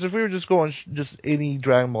we were just going just any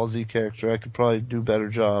Dragon Ball Z character, I could probably do a better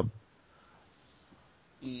job.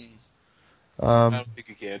 I Um, don't think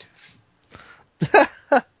you can.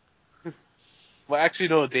 Well, actually,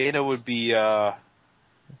 no. Dana would be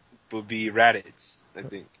Raditz, I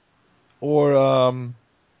think. or Or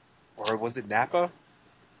was it Nappa?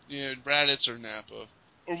 Yeah, Raditz or Nappa.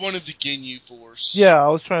 Or one of the Ginyu Force. yeah, I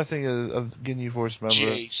was trying to think of Ginyu Force member.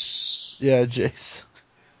 Jace. Yeah, Jace.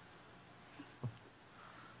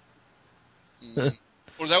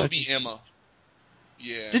 Or that would be Emma.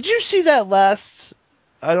 Yeah. Did you see that last?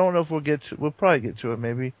 I don't know if we'll probably get to it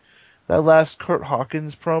maybe. That last Kurt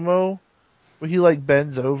Hawkins promo where he like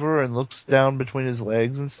bends over and looks down between his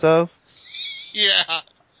legs and stuff. Yeah.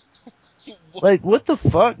 Like, what the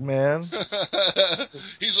fuck, man? He's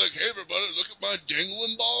like, hey everybody, look at my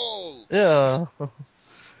dangling balls. Yeah.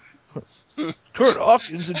 Kurt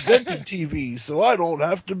Hawkins invented TV, so I don't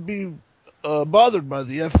have to be bothered by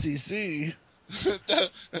the FCC.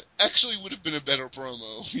 That actually would have been a better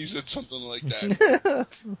promo if he said something like that.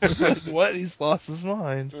 Like, what? He's lost his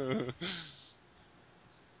mind.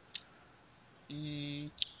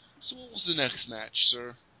 So what was the next match,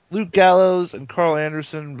 sir? Luke Gallows and Carl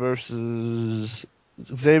Anderson versus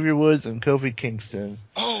Xavier Woods and Kofi Kingston.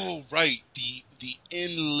 Oh, right, the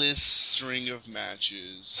endless string of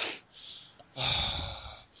matches.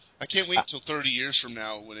 I can't wait until 30 years from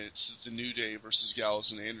now when it's the New Day versus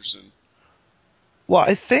Gallows and Anderson. Well,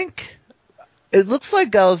 I think it looks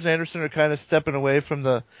like Gallows and Anderson are kind of stepping away from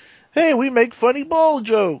the, hey, we make funny ball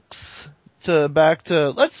jokes, to back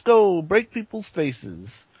to, let's go break people's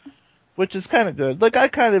faces, which is kind of good. Like, I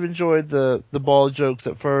kind of enjoyed the ball jokes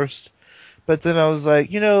at first, but then I was like,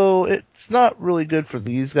 it's not really good for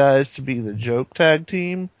these guys to be the joke tag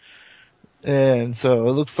team, and so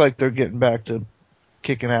it looks like they're getting back to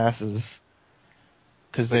kicking asses.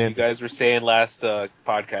 Cause So you guys were saying last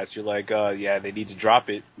podcast, you're like, yeah, they need to drop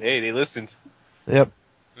it. Hey, they listened. Yep.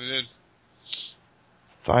 And then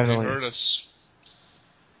Finally. they heard us.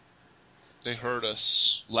 They heard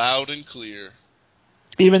us loud and clear.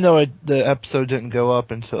 Even though the episode didn't go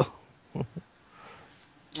up until... Well,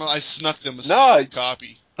 I snuck them a No. secret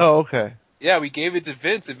copy. Oh, okay. Yeah, we gave it to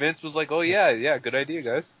Vince, and Vince was like, oh, yeah, good idea,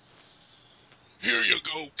 guys. Here you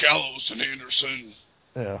go, Gallows and Anderson.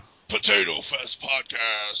 Yeah. Potato Fest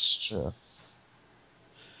podcast. Yeah.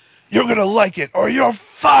 You're gonna like it, or you're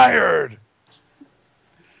fired!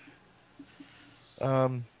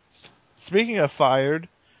 speaking of fired,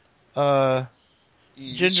 Jinder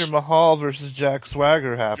Mahal versus Jack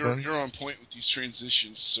Swagger happened. You're on point with these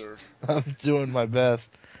transitions, sir. I'm doing my best.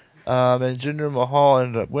 And Jinder Mahal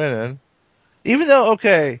ended up winning. Even though,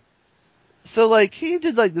 okay, so like he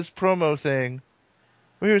did like this promo thing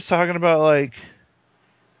where he was talking about like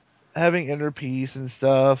having inner peace and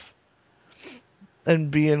stuff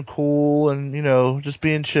and being cool and, you know, just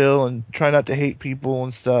being chill and try not to hate people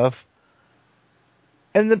and stuff.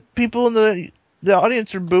 And the people in the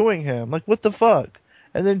audience are booing him. Like, what the fuck?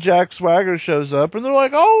 And then Jack Swagger shows up, and they're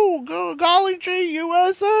like, "Oh, golly gee,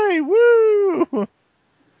 USA, woo!"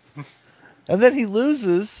 And then he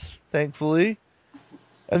loses, thankfully.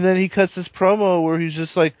 And then he cuts this promo where he's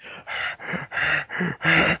just like,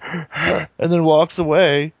 and then walks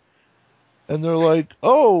away. And they're like,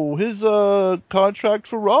 "Oh, his contract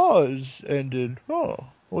for Raw is ended. Oh,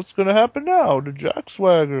 what's gonna happen now to Jack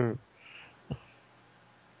Swagger?"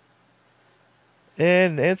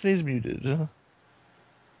 And Anthony's muted.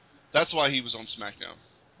 That's why he was on SmackDown.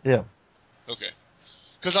 Yeah. Okay.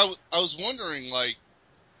 Because I was wondering, like,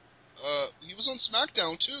 he was on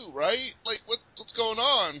SmackDown too, right? Like, what's going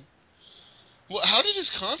on? Well, how did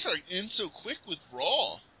his contract end so quick with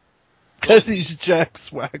Raw? Because he's Jack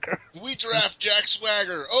Swagger. We draft Jack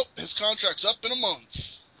Swagger. Oh, his contract's up in a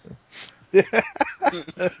month.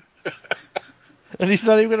 And he's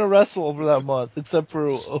not even going to wrestle for that month, except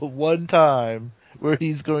for one time where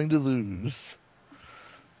he's going to lose.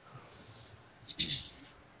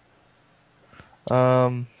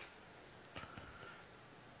 I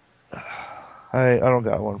don't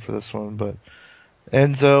got one for this one, but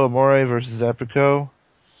Enzo Amore versus Epico.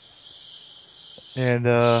 And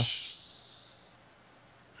it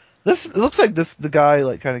looks like the guy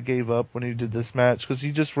like kind of gave up when he did this match because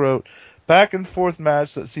he just wrote back and forth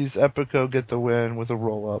match that sees Epico get the win with a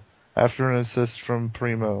roll up after an assist from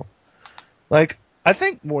Primo. Like, I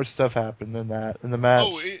think more stuff happened than that in the match.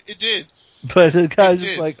 Oh, it did. But the guy's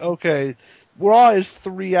just like, okay, Raw is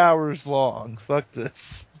 3 hours long. Fuck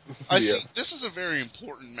this. I see. This is a very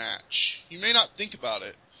important match. You may not think about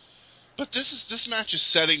it, but this match is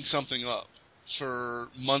setting something up for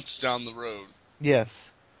months down the road.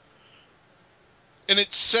 Yes. And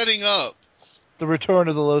it's setting up the return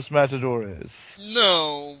of the Los Matadores.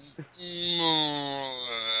 No.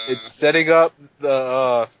 It's setting up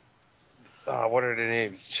the what are their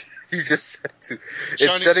names? You just said to.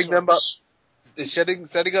 It's setting them up. It's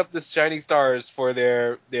setting up the Shining Stars for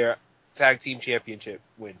their tag team championship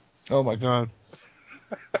win. Oh my god.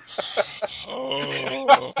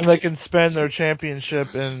 Oh. And they can spend their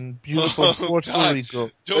championship in beautiful Puerto Rico.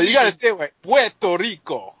 You gotta say it right. Puerto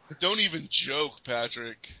Rico. Don't even joke,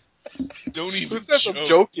 Patrick. Don't even Who says joke. I'm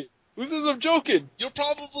joking? Who says I'm joking? You're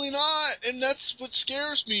probably not, and that's what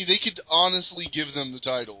scares me. They could honestly give them the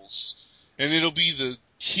titles, and it'll be the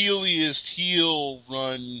heeliest heel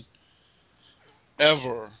run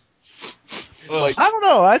ever. Like, I don't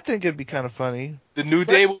know. I think it'd be kind of funny. The New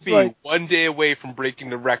Day will be 1 day away from breaking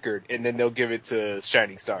the record, and then they'll give it to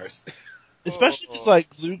Shining Stars. Especially if it's like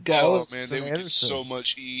Luke Gallows. Oh man, they would get so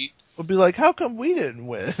much heat. Would be like, how come we didn't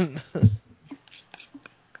win?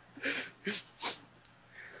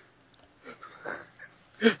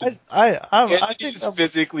 I think I'm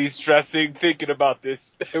physically stressing thinking about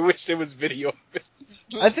this. I wish there was video of it.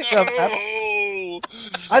 I think I'm happy.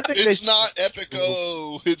 I think it's not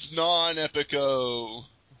Epico. It's non-Epico.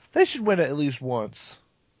 They should win it at least once.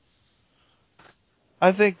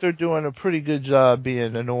 I think they're doing a pretty good job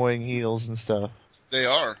being annoying heels and stuff. They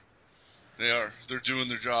are. They're doing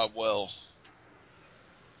their job well.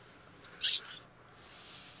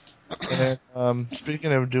 And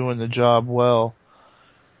speaking of doing the job well,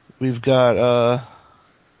 we've got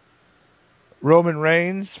Roman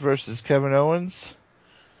Reigns versus Kevin Owens.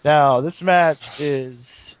 Now, this match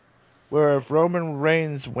is where if Roman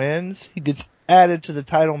Reigns wins, he gets added to the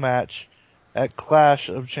title match at Clash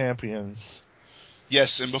of Champions.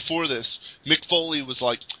 Yes, and before this, Mick Foley was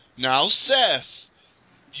like, "Now, Seth,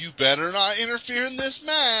 you better not interfere in this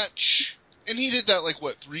match." And he did that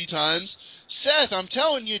 3 times? Seth, I'm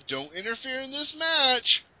telling you, don't interfere in this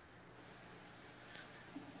match.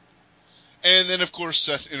 And then, of course,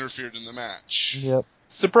 Seth interfered in the match. Yep.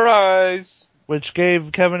 Surprise! Which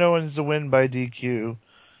gave Kevin Owens the win by DQ.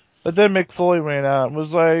 But then Mick Foley ran out and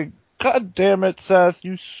was like, "God damn it, Seth,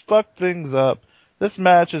 you fucked things up. This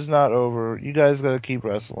match is not over. You guys gotta keep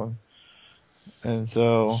wrestling." And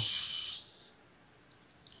so,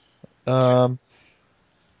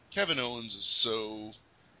 Kevin Owens is so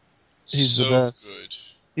the best. Good.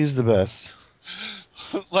 He's the best.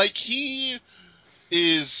 He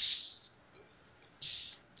is,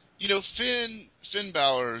 Finn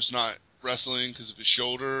Balor's not wrestling because of his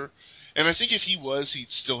shoulder. And I think if he was,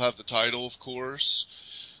 he'd still have the title, of course.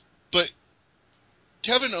 But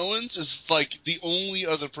Kevin Owens is like the only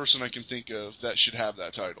other person I can think of that should have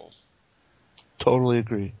that title. Totally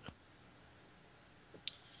agree.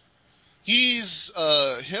 He's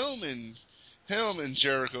him and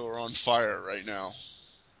Jericho are on fire right now.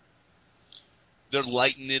 They're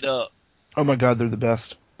lighting it up. Oh my God, they're the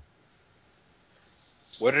best.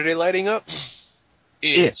 What are they lighting up?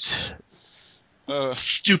 It.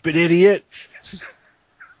 Stupid idiot.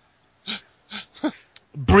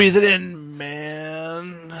 Breathe it in,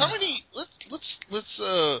 man. How many?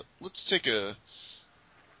 Let's take a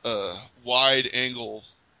wide angle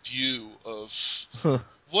view of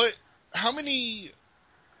what. How many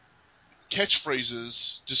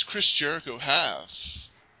catchphrases does Chris Jericho have?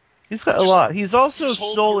 He's got a lot. He's also his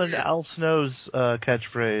whole stolen career. Al Snow's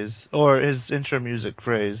catchphrase, or his intro music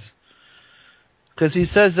phrase. Because he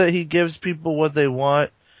says that he gives people what they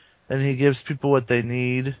want, and he gives people what they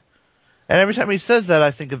need. And every time he says that,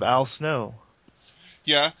 I think of Al Snow.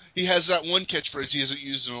 Yeah, he has that one catchphrase he hasn't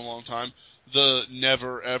used in a long time. The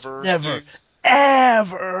never ever Never. thing.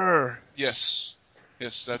 Ever! Yes,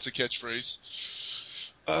 that's a catchphrase.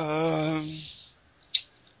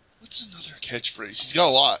 What's another catchphrase? He's got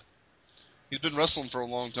a lot. He's been wrestling for a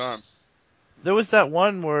long time. There was that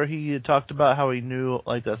one where he talked about how he knew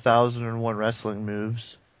like 1,001 wrestling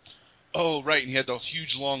moves. Oh, right, and he had the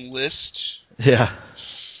huge long list. Yeah.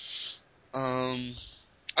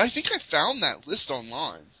 I think I found that list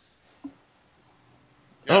online.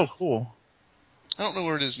 Yeah. Oh, cool. I don't know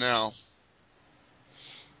where it is now.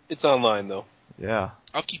 It's online though. Yeah.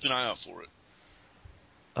 I'll keep an eye out for it.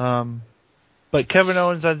 But Kevin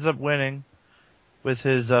Owens ends up winning with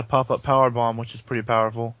his pop-up powerbomb, which is pretty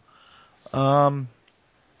powerful. But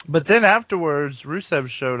then afterwards, Rusev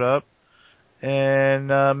showed up and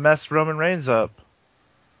messed Roman Reigns up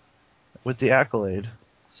with the Accolade.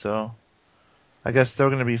 So I guess they're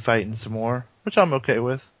going to be fighting some more, which I'm okay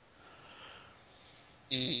with.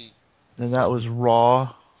 And that was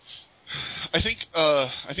Raw. I think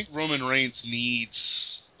Roman Reigns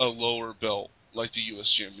needs a lower belt like the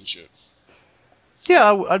U.S. Championship.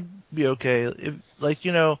 Yeah, I'd be okay. If,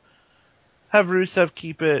 have Rusev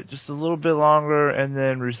keep it just a little bit longer, and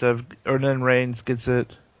then then Reigns gets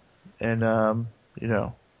it, and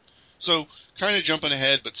So, kind of jumping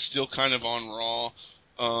ahead, but still kind of on Raw.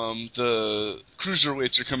 The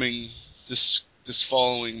cruiserweights are coming this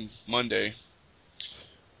following Monday.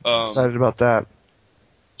 Excited about that.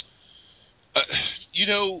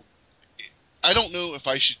 I don't know if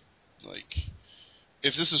I should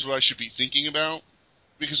if this is what I should be thinking about,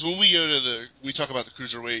 because when we talk about the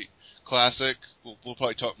Cruiserweight Classic, we'll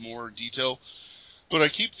probably talk more in detail. But I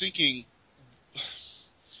keep thinking,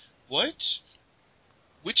 which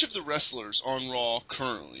of the wrestlers on Raw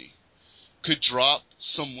currently could drop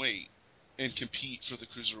some weight and compete for the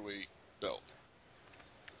Cruiserweight belt?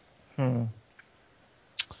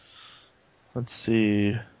 Let's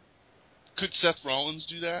see. Could Seth Rollins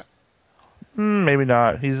do that? Maybe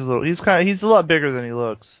not. He's a lot bigger than he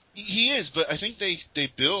looks. He is, but I think they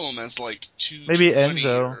bill him as like 220. Maybe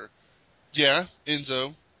Enzo. Yeah,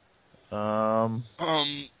 Enzo. Um,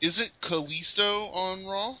 Isn't Kalisto on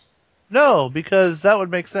Raw? No, because that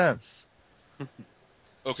would make sense.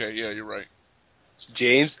 Okay, yeah, you're right.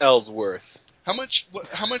 James Ellsworth. How much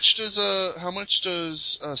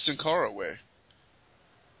does Sin Cara weigh?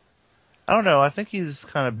 I don't know. I think he's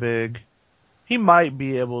kind of big. He might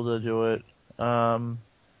be able to do it.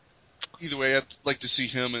 Either way, I'd like to see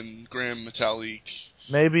him and Graham Metalik.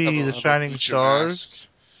 Maybe the Shining Stars. Mask.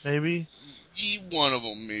 Maybe. One of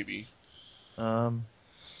them, maybe.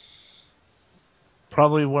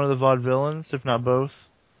 Probably one of the Vaudevillains, if not both.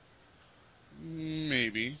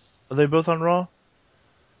 Maybe. Are they both on Raw?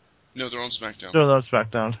 No, they're on SmackDown. No, they're on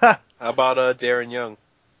SmackDown. How about Darren Young?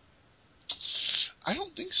 I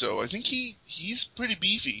don't think so. I think he's pretty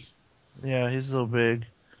beefy. Yeah, he's a little big.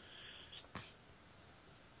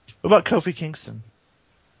 What about Kofi Kingston?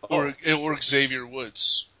 Or Xavier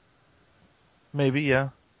Woods. Maybe, yeah.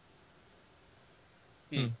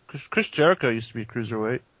 Chris Jericho used to be a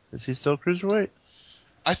cruiserweight. Is he still cruiserweight?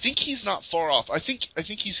 I think he's not far off. I think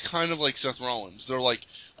he's kind of like Seth Rollins. They're like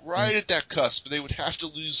right at that cusp. They would have to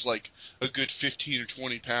lose like a good 15 or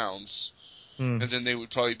 20 pounds, and then they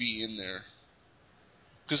would probably be in there.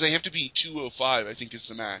 Because they have to be 205, I think, is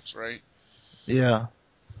the max, right? Yeah.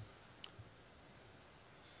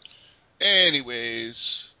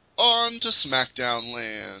 Anyways, on to SmackDown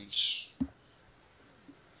Land.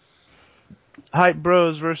 Hype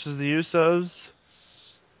Bros versus the Usos.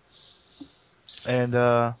 And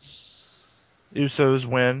Usos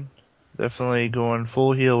win. Definitely going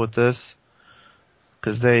full heel with this.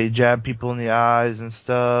 Because they jab people in the eyes and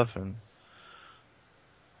stuff, and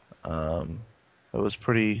it was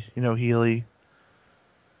pretty, heely.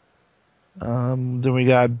 Then we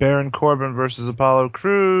got Baron Corbin versus Apollo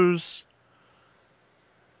Crews.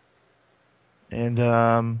 And,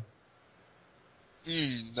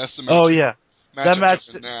 that's the match. Oh, yeah. That match.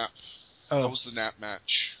 Oh. That was the Nap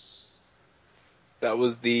match. That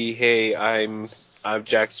was the, hey, I'm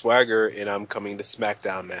Jack Swagger, and I'm coming to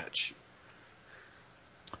SmackDown match.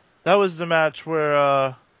 That was the match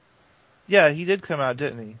where, he did come out,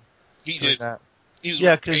 didn't he? He did. That. He was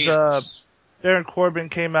wearing pants. Baron Corbin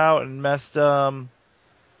came out and messed Apollo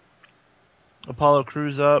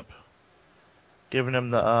Crews up, giving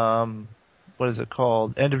him the what is it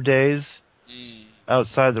called? End of Days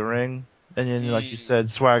outside the ring, and then like you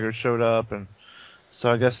said, Swagger showed up, and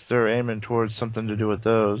so I guess they're aiming towards something to do with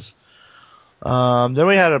those. Then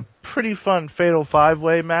we had a pretty fun Fatal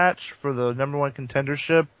 5-Way match for the number 1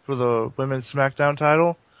 contendership for the Women's SmackDown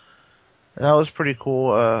title. And that was pretty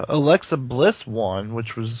cool. Alexa Bliss won,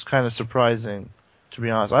 which was kind of surprising, to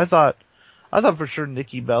be honest. I thought for sure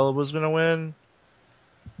Nikki Bella was going to win.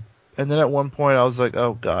 And then at one point I was like,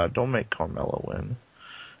 oh god, don't make Carmella win.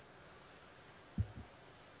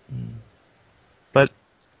 But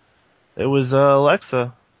it was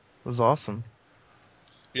Alexa. It was awesome.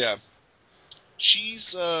 Yeah.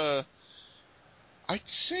 She's, I'd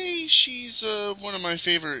say she's one of my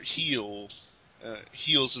favorite heels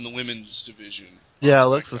in the women's division. Yeah,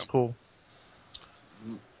 Alexa's cool.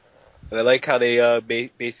 And I like how they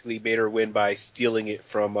basically made her win by stealing it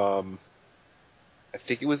from, I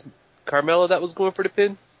think it was Carmella that was going for the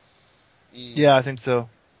pin? Yeah, I think so.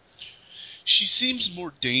 She seems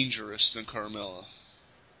more dangerous than Carmella.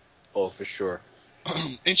 Oh, for sure.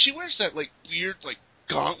 And she wears that, weird,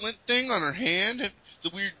 gauntlet thing on her hand. Have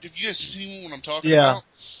you guys seen what I'm talking about?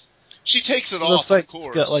 She takes it off, of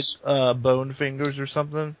course. It's got, bone fingers or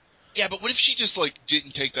something. Yeah, but what if she just,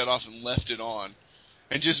 didn't take that off and left it on?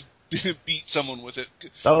 And just beat someone with it?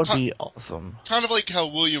 That would be awesome. Kind of like how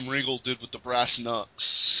William Regal did with the brass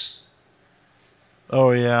knucks.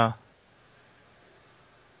 Oh, yeah.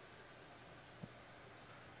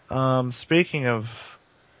 Speaking of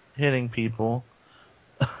hitting people,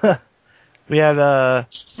 we had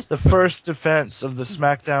the first defense of the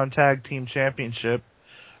SmackDown Tag Team Championship,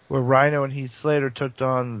 where Rhino and Heath Slater took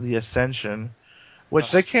on the Ascension,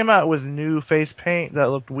 which they came out with new face paint that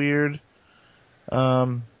looked weird.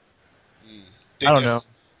 I don't know.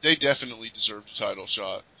 They definitely deserved a title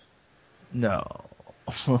shot. No.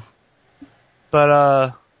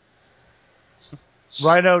 But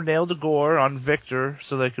Rhino nailed a gore on Victor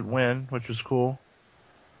so they could win, which was cool.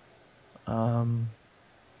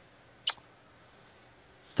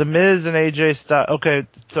 The Miz and AJ Styles. Okay,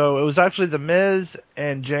 so it was actually The Miz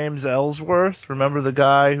and James Ellsworth. Remember the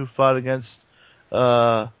guy who fought against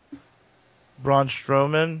Braun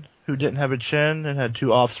Strowman, who didn't have a chin and had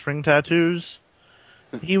 2 offspring tattoos?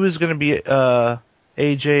 He was going to be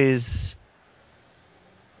AJ's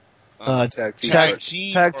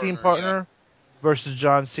tag team partner versus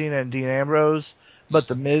John Cena and Dean Ambrose. But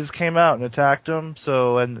The Miz came out and attacked him,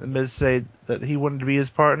 and The Miz said that he wanted to be his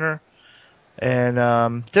partner. And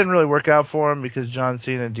didn't really work out for him because John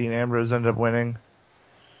Cena and Dean Ambrose ended up winning.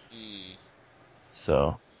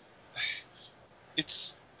 So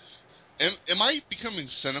Am I becoming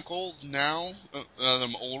cynical now that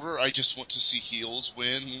I'm older? I just want to see heels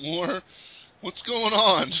win more. What's going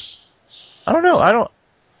on? I don't know.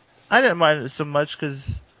 I didn't mind it so much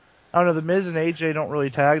because I don't know. The Miz and AJ don't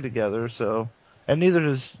really tag together, and neither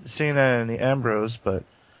does Cena and Ambrose. But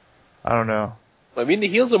I don't know. I mean, the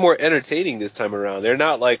heels are more entertaining this time around. They're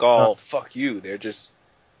not fuck you. They're just...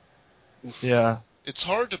 Yeah. It's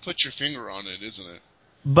hard to put your finger on it, isn't it?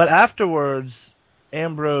 But afterwards,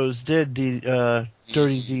 Ambrose did Dirty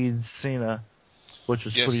Deeds Cena, which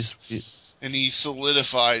was pretty sweet. And he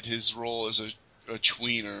solidified his role as a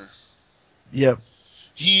tweener. Yep.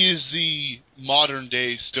 He is the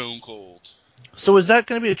modern-day Stone Cold. So is that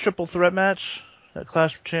going to be a triple threat match at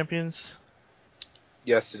Clash of Champions?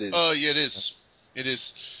 Yes, it is. Yeah, it is. It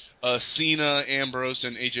is Cena, Ambrose,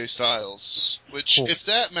 and AJ Styles. Which, cool. If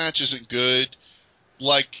that match isn't good,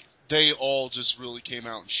 they all just really came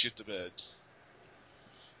out and shit the bed.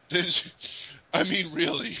 I mean,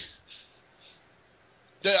 really.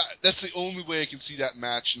 That's the only way I can see that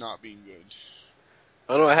match not being good.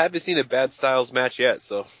 I don't know, I haven't seen a bad Styles match yet,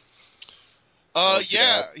 so...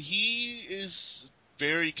 yeah, he is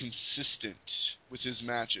very consistent with his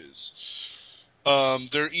matches.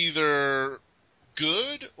 They're either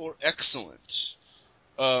good or excellent.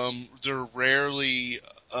 they're rarely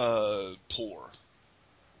poor.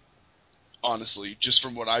 Honestly, just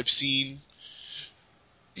from what I've seen.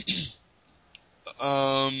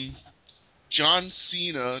 John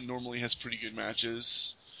Cena normally has pretty good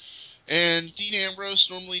matches, and Dean Ambrose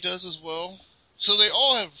normally does as well. So they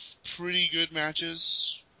all have pretty good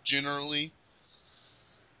matches, generally.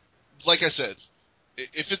 Like I said,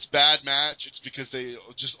 if it's bad match, it's because they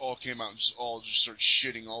just all came out and just started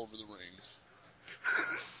shitting all over the ring.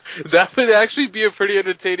 That would actually be a pretty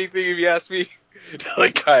entertaining thing if you ask me.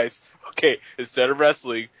 Like, guys, okay, instead of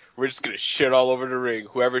wrestling, we're just gonna shit all over the ring.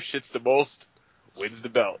 Whoever shits the most wins the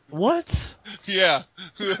belt. What? Yeah,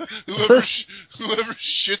 whoever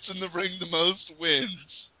shits in the ring the most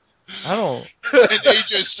wins. I don't. And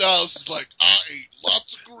AJ Styles is like, I ate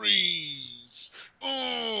lots of greens.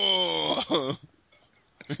 Oh.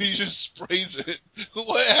 He just sprays it.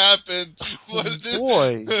 What happened? What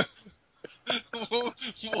Boy.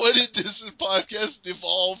 What did this podcast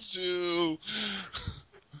evolve to?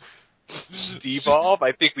 Devolve?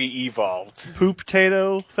 I think we evolved. Poop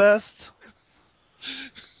Potato Fest.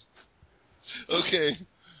 Okay.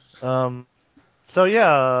 So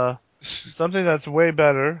yeah, something that's way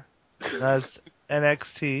better. That's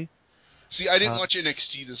NXT. See, I didn't watch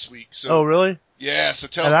NXT this week, so. Oh, really? Yeah, so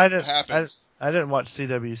tell And me what happened. I didn't watch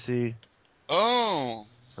CWC. Oh.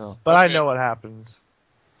 So, but Okay. I know what happens.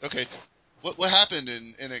 Okay. What happened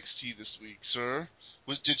in NXT this week, sir?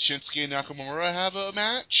 Did Shinsuke Nakamura have a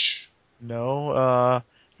match? No,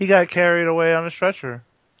 he got carried away on a stretcher.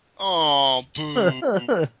 Oh,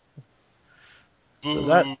 boo. Boo.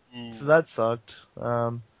 So that sucked.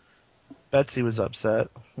 Betsy was upset.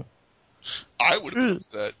 I would have been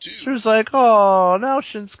upset, too. She was like, oh, now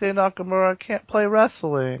Shinsuke Nakamura can't play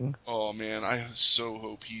wrestling. Oh, man, I so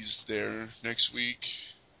hope he's there next week.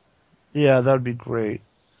 Yeah, that would be great.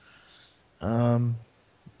 The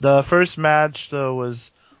first match, though,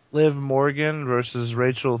 was Liv Morgan versus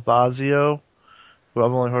Rachel Fazio, who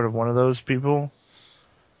I've only heard of one of those people.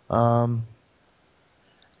 Rachel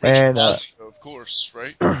And Fazio, of course,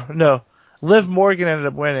 right? no, Liv Morgan ended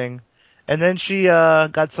up winning, and then she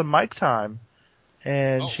got some mic time,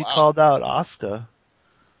 and she called out Asuka.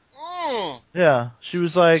 Oh. Yeah, she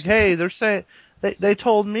was like, "Hey, they're saying they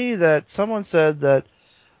told me that someone said that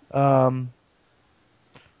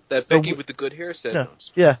That Becky with the good hair said. No,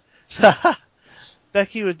 yeah,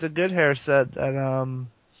 Becky with the good hair said that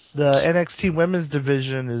the NXT Women's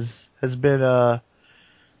Division has been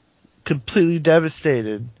completely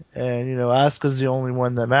devastated, and Asuka's the only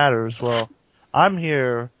one that matters. Well, I'm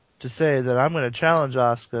here to say that I'm going to challenge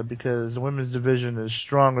Asuka because the Women's Division is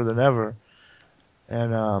stronger than ever,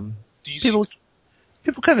 and people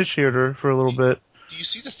kind of cheered her for a little bit. Do you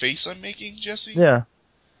see the face I'm making, Jesse? Yeah.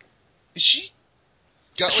 Is she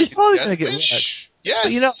got She's like probably a going to get wish? wrecked.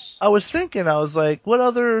 Yes. But, I was thinking, I was like, what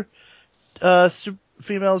other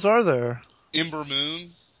females are there? Ember Moon.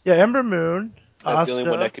 Yeah, Ember Moon. That's Asuka, the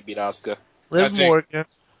only one that could beat Asuka. Liv Morgan.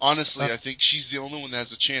 Honestly, I think she's the only one that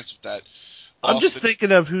has a chance with that. I'm just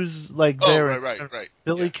thinking of who's there. Oh, right.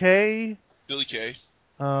 Billy Kay. Billy Kay.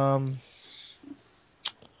 Who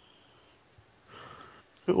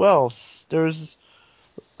else? There's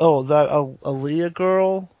that Aaliyah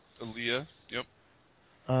girl. Aaliyah. Yep.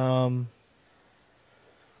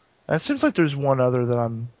 It seems like there's one other that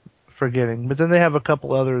I'm forgetting, but then they have a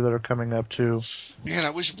couple other that are coming up too. Man,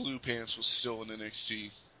 I wish Blue Pants was still in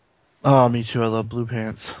NXT. Oh, me too. I love Blue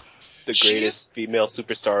Pants. The greatest female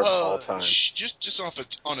superstar of all time. Just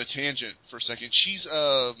on a tangent for a second. She's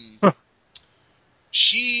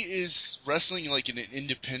she is wrestling like in an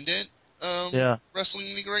independent wrestling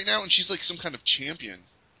league right now, and she's like some kind of champion.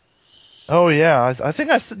 Oh yeah, I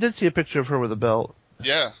think I did see a picture of her with a belt.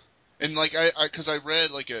 Yeah. And like because I read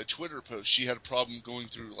like a Twitter post, she had a problem going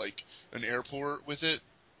through like an airport with it,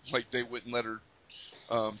 like they wouldn't let her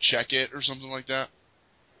check it or something like that.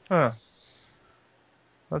 Huh.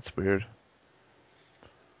 That's weird.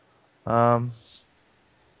 Well,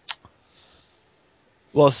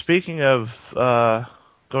 speaking of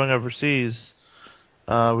going overseas,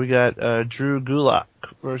 we got Drew Gulak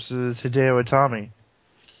versus Hideo Itami.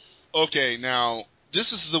 Okay, now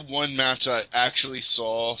this is the one match I actually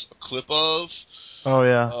saw a clip of. Oh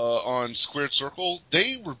yeah. On Squared Circle,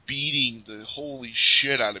 they were beating the holy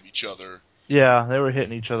shit out of each other. Yeah, they were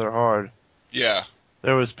hitting each other hard. Yeah.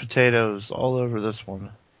 There was potatoes all over this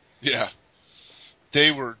one. Yeah.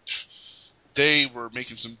 They were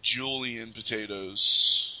making some julienne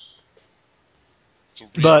potatoes.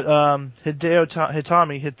 But Hideo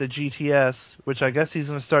Itami hit the GTS, which I guess he's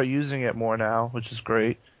going to start using it more now, which is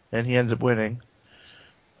great, and he ended up winning.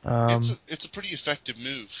 It's a pretty effective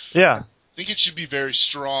move. Yeah, think it should be very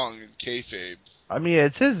strong in kayfabe. I mean,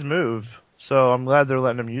 it's his move, so I'm glad they're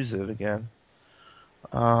letting him use it again.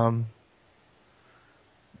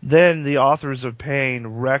 Then the Authors of Pain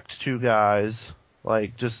wrecked two guys.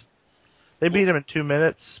 Like, just, they beat him in 2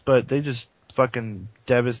 minutes, but they just fucking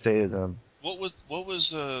devastated them. What was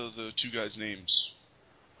the two guys' names?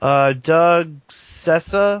 Doug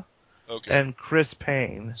Sessa Okay. and Chris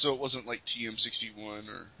Payne. So it wasn't like TM61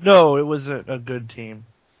 or... No, it wasn't a good team.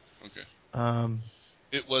 Okay.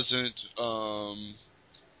 It wasn't Tommaso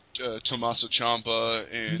Ciampa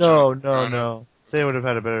and No. Okay. They would have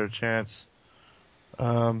had a better chance.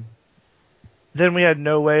 Then we had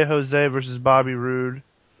No Way Jose versus Bobby Roode.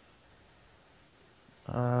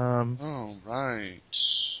 Oh, right.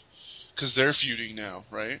 Because they're feuding now,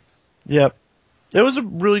 right? Yep. It was a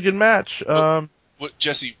really good match. What,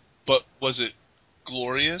 Jesse, but was it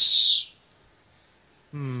glorious?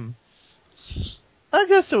 I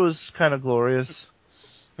guess it was kind of glorious.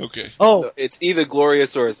 Okay. Oh, No, it's either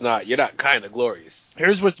glorious or it's not. You're not kind of glorious.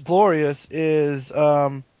 here's what's glorious is,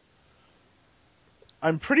 I'm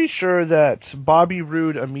pretty sure that Bobby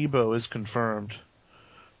Roode Amiibo is confirmed.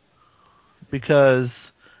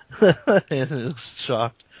 Because, he looks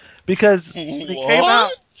shocked. Because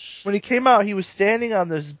when he came out, he was standing on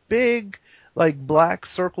this big, like, black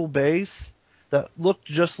circle base that looked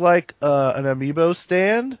just like, an Amiibo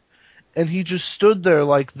stand. And he just stood there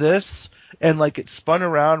like this, and like it spun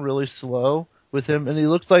around really slow with him, and he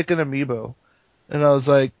looked like an Amiibo. And I was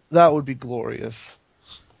like, that would be glorious.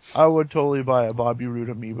 I would totally buy a Bobby Roode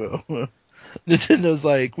Amiibo. Nintendo's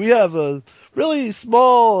like, we have a really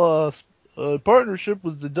small partnership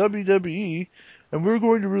with the WWE, and we're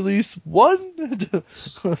going to release one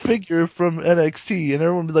figure from NXT, and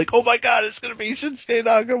everyone would be like, oh my god, it's going to be Shinsuke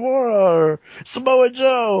Nakamura or Samoa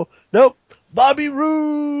Joe. Nope, Bobby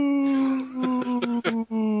Roode.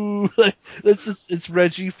 Like, it's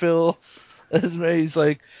Reggie Phil. He's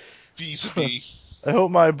like, vis-a-vis. I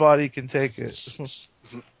hope my body can take it.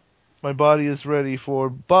 My body is ready for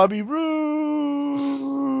Bobby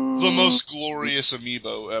Roode. The most glorious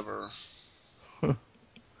Amiibo ever.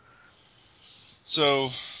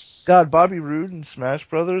 So... God, Bobby Roode and Smash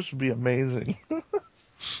Brothers would be amazing.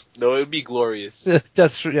 No, it would be glorious.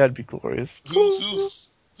 That's true. Yeah, it'd be glorious. Who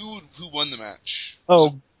won the match?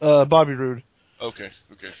 Bobby Roode. Okay.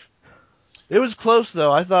 It was close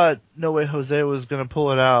though. I thought No Way Jose was gonna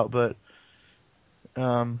pull it out, but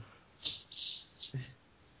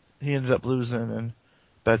he ended up losing, and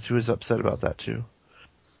Betsy was upset about that too.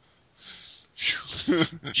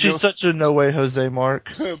 She's such a No Way Jose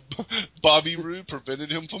mark. Bobby Roode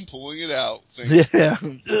prevented him from pulling it out. Yeah.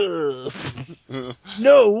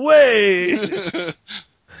 No way!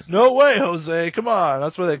 No way, Jose! Come on!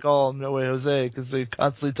 That's why they call him No Way Jose, because they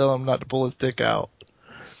constantly tell him not to pull his dick out.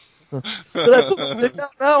 Did I pull his dick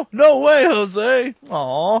out now? No way, Jose!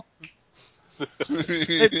 Aww.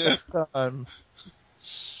 It's time.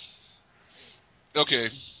 Okay,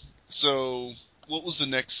 so what was the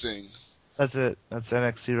next thing? That's it. That's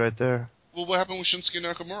NXT right there. Well, what happened with Shinsuke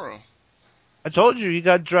Nakamura? I told you, he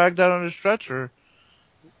got dragged out on a stretcher.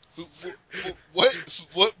 What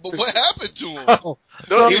happened to him? Oh,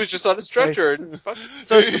 No, he was just on a stretcher. And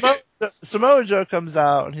so Samoa Joe comes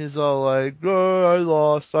out and he's all like, "Oh, I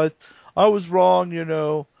lost. I was wrong. You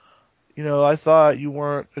know, I thought you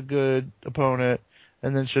weren't a good opponent."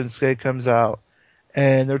 And then Shinsuke comes out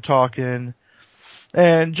and they're talking,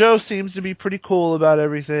 and Joe seems to be pretty cool about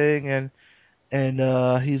everything, and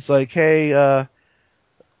he's like, "Hey,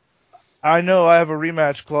 I know I have a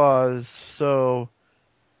rematch clause, so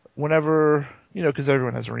whenever, because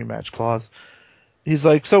everyone has a rematch clause." He's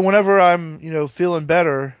like, "So whenever I'm, feeling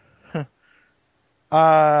better,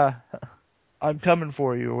 I'm coming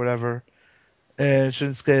for you," or whatever. And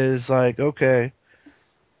Shinsuke is like, "Okay."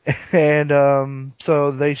 And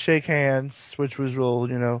so they shake hands, which was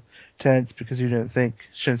real, tense, because you didn't think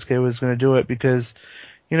Shinsuke was going to do it, because,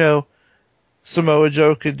 Samoa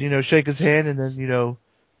Joe could, shake his hand and then,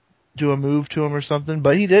 do a move to him or something,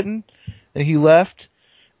 but he didn't, and he left.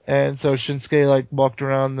 And so Shinsuke walked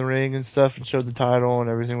around the ring and stuff and showed the title and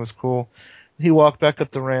everything was cool. He walked back up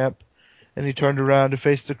the ramp and he turned around to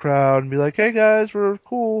face the crowd and be like, "Hey guys, we're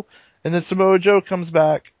cool." And then Samoa Joe comes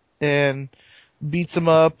back and beats him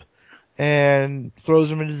up and throws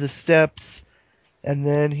him into the steps, and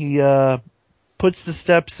then he puts the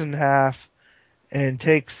steps in half and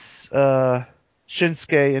takes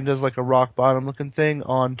Shinsuke and does a rock bottom looking thing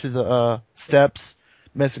onto the steps,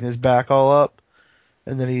 messing his back all up.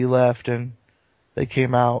 And then he left, and they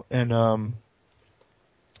came out, and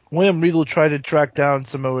William Regal tried to track down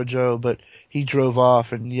Samoa Joe, but he drove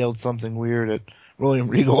off and yelled something weird at William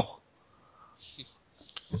Regal.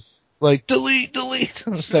 Like, delete. No,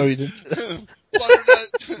 he didn't.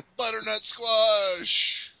 Butternut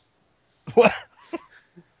squash. What?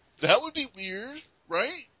 That would be weird,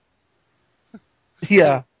 right?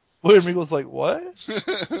 Yeah. William Regal's like, what?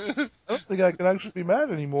 I don't think I can actually be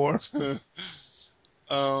mad anymore.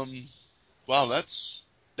 Wow, that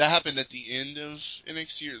happened at the end of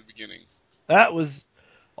NXT or the beginning? That was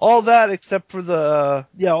all that except for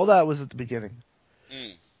all that was at the beginning.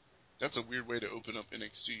 That's a weird way to open up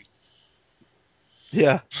NXT.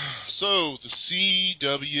 Yeah. So, the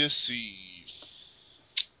CWC.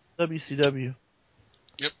 WCW.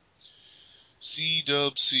 Yep.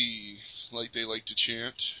 CWC, like they like to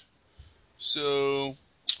chant. So,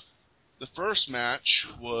 the first match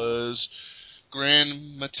was Grand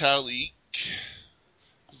Metalik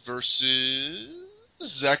versus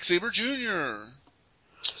Zack Sabre Jr.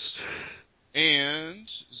 And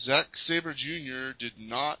Zack Sabre Jr. did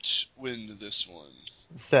not win this one.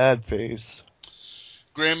 Sad face.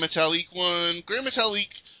 Grand Metalik won. Grand Metalik,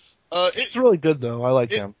 It's really good though. I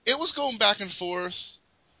like him. It was going back and forth,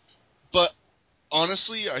 but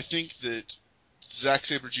honestly, I think that Zack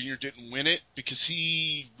Sabre Jr. didn't win it because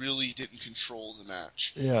he really didn't control the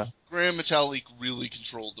match. Yeah. Grand Metalik really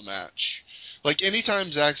controlled the match. Like,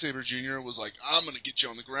 anytime Zack Sabre Jr. was like, I'm going to get you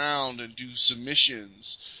on the ground and do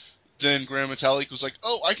submissions, then Grand Metalik was like,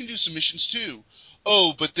 oh, I can do submissions too.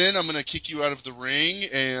 Oh, but then I'm going to kick you out of the ring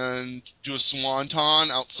and do a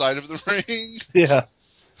swanton outside of the ring. Yeah.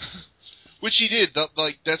 Which he did.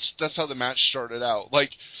 That's how the match started out.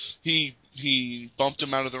 Like, he bumped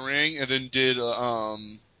him out of the ring and then did it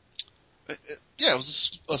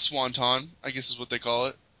was a swanton, I guess is what they call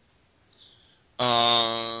it.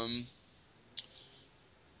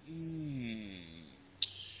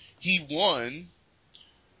 He won,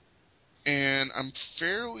 and I'm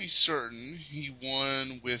fairly certain he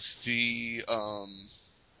won with the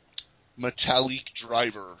Metalik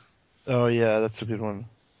Driver. Oh yeah, that's a good one.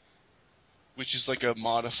 Which is like a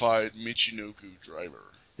modified Michinoku Driver.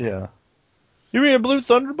 Yeah. You mean a Blue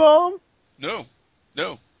Thunder Bomb? No.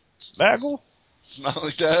 Maggle? It's not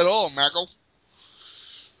like that at all, Maggle.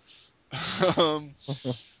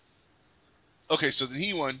 Okay, so then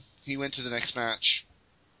he won. He went to the next match.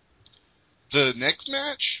 The next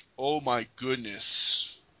match, oh my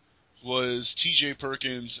goodness, was T.J.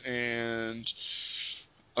 Perkins and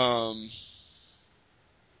I'm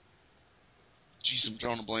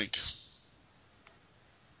drawing a blank.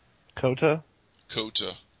 Kota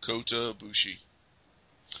Ibushi.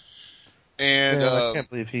 And I can't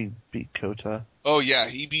believe he beat Kota. Oh yeah,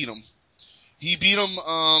 he beat him. He beat him.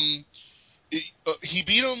 He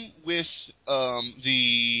beat him with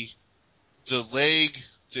the leg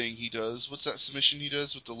thing he does. What's that submission he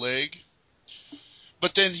does with the leg?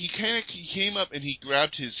 But then he came up and he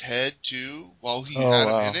grabbed his head too while he had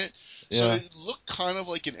him in it. So it looked kind of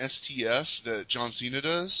like an STF that John Cena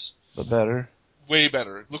does. But better. Way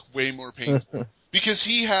better. It looked way more painful. Because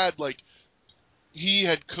he had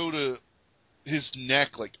Kota, his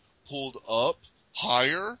neck like pulled up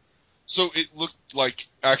higher. So it looked like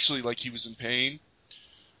he was in pain.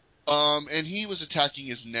 And he was attacking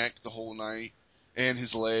his neck the whole night and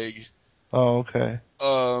his leg. Oh, okay.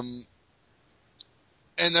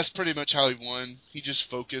 And that's pretty much how he won. He just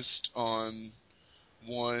focused on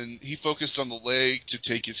He focused on the leg to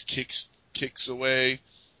take his kicks away.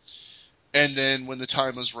 And then when the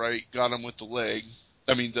time was right, got him with the leg.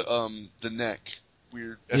 I mean the neck.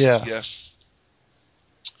 Weird STF.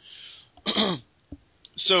 Yeah.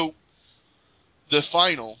 So the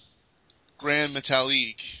final, Grand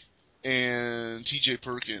Metalik and T.J.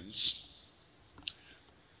 Perkins.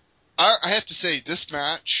 I have to say, this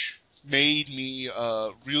match made me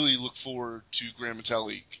really look forward to Grand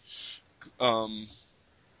Metalik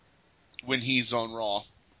when he's on Raw.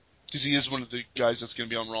 Because he is one of the guys that's going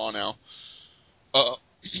to be on Raw now.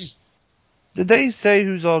 Did they say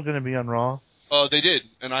who's all going to be on Raw? They did,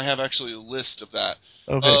 and I have actually a list of that.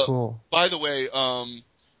 Okay, cool. By the way,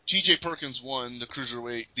 T.J. Perkins won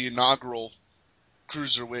the inaugural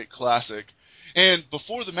Cruiserweight Classic. And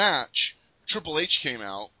before the match, Triple H came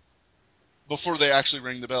out. Before they actually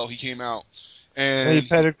rang the bell, he came out. And he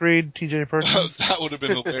pedigreed T.J. Perkins? That would have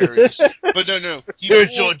been hilarious. But no.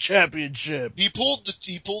 Here's your championship. He pulled the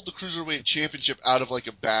Cruiserweight Championship out of like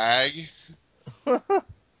a bag.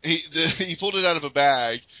 He pulled it out of a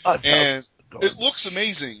bag, and it looks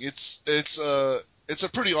amazing. It's a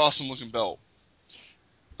pretty awesome looking belt.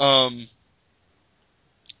 And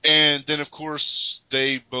then of course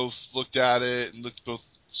they both looked at it and looked both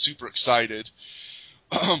super excited.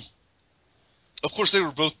 Of course they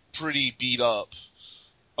were both pretty beat up.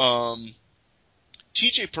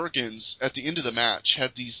 T.J. Perkins at the end of the match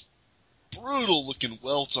had these brutal looking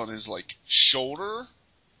welts on his like shoulder.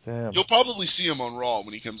 Damn. You'll probably see him on Raw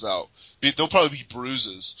when he comes out. They'll probably be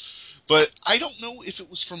bruises. But I don't know if it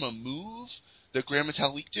was from a move that Gran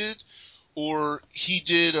Metalik did, or he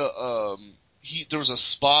did there was a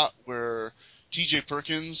spot where T.J.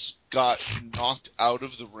 Perkins got knocked out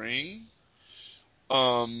of the ring.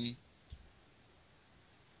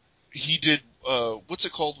 He did what's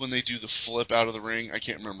it called when they do the flip out of the ring? I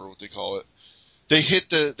can't remember what they call it. They hit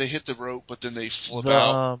the rope, but then they flip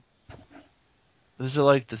out. Is it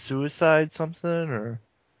like the suicide something or?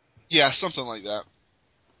 Yeah, something like that.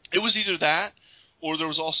 It was either that, or there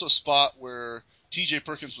was also a spot where T.J.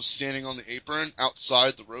 Perkins was standing on the apron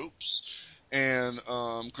outside the ropes, and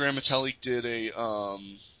Gran Metalik did a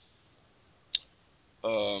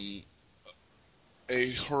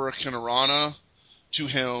Hurricane Rana to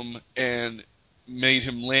him and made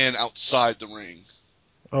him land outside the ring.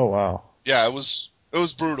 Oh wow. Yeah, it was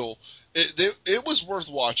brutal. It was worth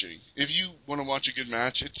watching. If you want to watch a good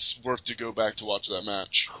match, it's worth to go back to watch that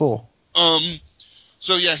match. Cool.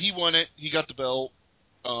 So yeah, he won it. He got the belt.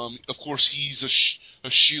 Of course, he's a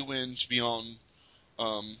shoe-in to be on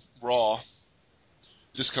Raw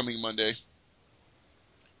this coming Monday.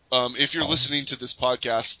 If you're listening to this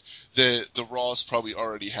podcast, the Raw's probably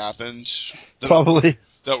already happened. Probably.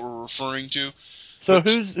 That we're referring to. So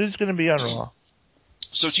who's going to be on Raw?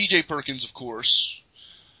 So T.J. Perkins, of course.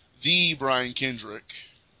 The Brian Kendrick.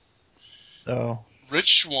 Oh.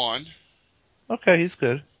 Rich Swann. Okay, he's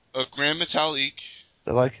good. Gran Metalik.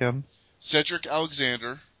 I like him. Cedric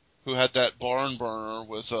Alexander, who had that barn burner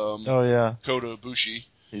with Kota Ibushi.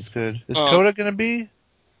 He's good. Is Kota going to be?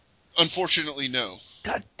 Unfortunately, no.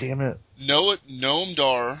 God damn it. Noam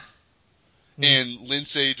Dar and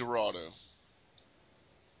Lince Dorado.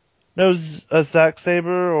 No Zack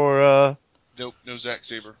Sabre or Nope, no Zack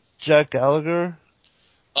Sabre. Jack Gallagher?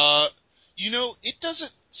 It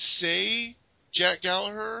doesn't say Jack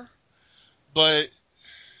Gallagher, but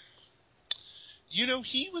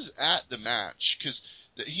he was at the match because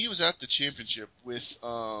he was at the championship with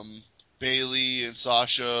Bayley and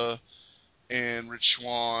Sasha and Rich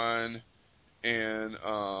Swann and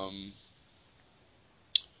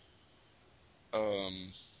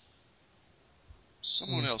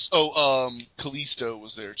someone else. Oh, Kalisto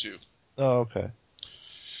was there too. Oh, okay.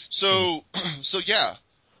 So yeah.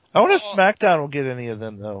 I wonder if SmackDown will get any of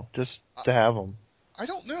them though, just to have them. I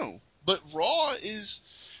don't know, but Raw is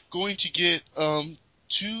going to get 2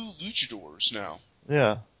 luchadors now.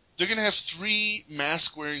 Yeah. They're going to have 3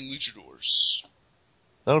 mask-wearing luchadors.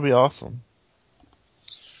 That'll be awesome.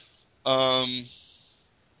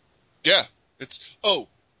 Yeah. It's and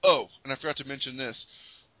I forgot to mention this.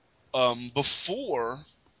 Before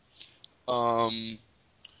the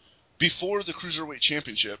Cruiserweight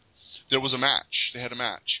Championship, there was a match. They had a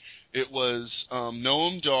match. It was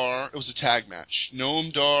Noam Dar. It was a tag match.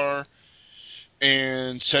 Noam Dar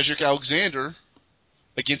and Cedric Alexander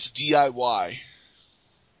against DIY.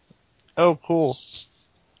 Oh, cool.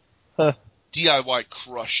 Huh. DIY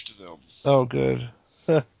crushed them. Oh, good.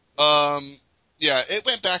 Yeah, it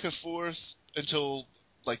went back and forth until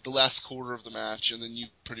like the last quarter of the match, and then you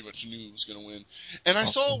pretty much knew who was going to win. And I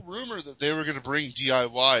saw a rumor that they were going to bring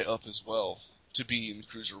DIY up as well to be in the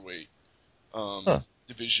Cruiserweight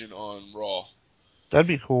division on Raw. That'd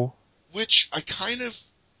be cool. Which I kind of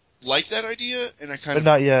like that idea, and but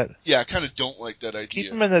not yet. Yeah, I kind of don't like that idea.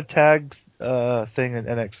 Keep them in the tag thing in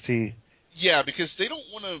NXT. Yeah, because they don't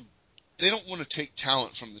want to take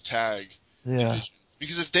talent from the tag division.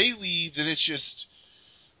 Because if they leave, then it's just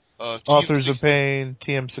Authors of Pain,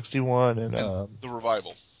 TM61, and the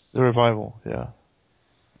Revival. The Revival, yeah.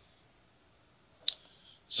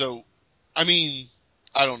 So, I mean,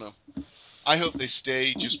 I don't know. I hope they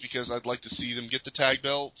stay just because I'd like to see them get the tag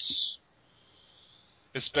belts.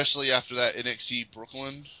 Especially after that NXT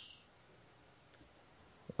Brooklyn.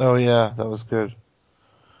 Oh yeah, that was good.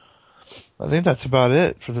 I think that's about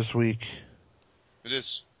it for this week. It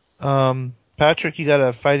is. Patrick, you got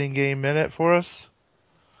a fighting game minute for us?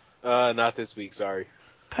 Not this week, sorry.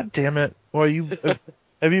 God damn it. Well,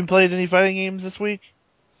 have you played any fighting games this week?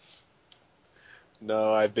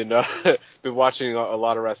 No, I've been watching a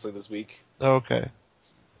lot of wrestling this week. Okay.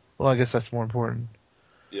 Well, I guess that's more important.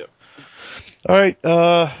 Yep. All right.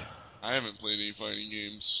 I haven't played any fighting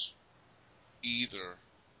games either.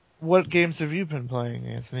 What games have you been playing,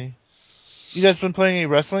 Anthony? You guys been playing any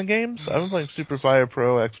wrestling games? I've been playing Super Fire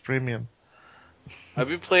Pro X Premium. I've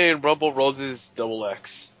been playing Rumble Roses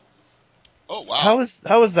XX. Oh wow!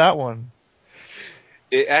 How is that one?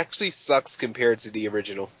 It actually sucks compared to the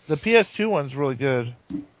original. The PS2 one's really good.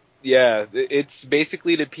 Yeah, it's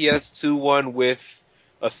basically the PS2 one with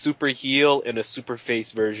a super heel and a super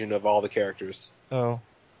face version of all the characters. Oh.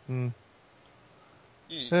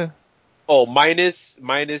 Eh. Oh, minus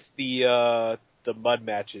the mud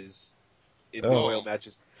matches in the oil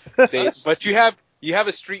matches. But you have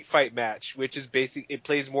a street fight match, which is it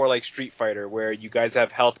plays more like Street Fighter, where you guys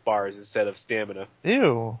have health bars instead of stamina. Ew.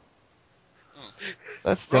 Oh.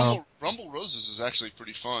 That's dumb. Rumble Roses is actually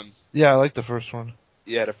pretty fun. Yeah, I like the first one.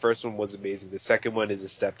 Yeah, the first one was amazing. The second one is a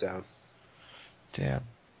step down. Damn.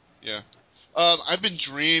 Yeah. I've been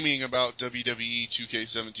dreaming about WWE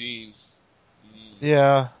 2K17.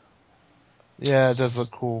 Yeah. Yeah, it does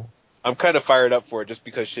look cool. I'm kind of fired up for it just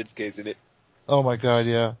because Shinsuke's in it. Oh my god,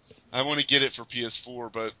 yeah. I want to get it for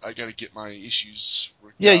PS4, but I gotta get my issues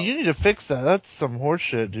worked Yeah, out. you need to fix that. That's some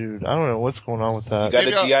horseshit, dude. I don't know what's going on with that. You got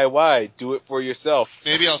to DIY. Do it for yourself.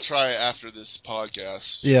 Maybe I'll try it after this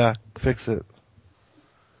podcast. Yeah, fix it.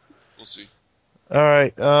 We'll see.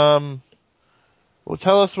 Alright, well,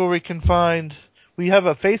 tell us where we can find... We have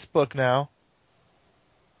a Facebook now.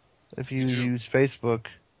 If you use Facebook.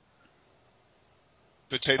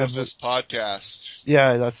 Potato Fest Podcast.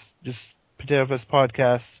 Yeah, that's just Potato Fest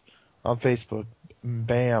Podcast on Facebook.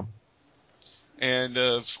 Bam. And,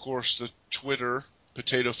 of course, the Twitter,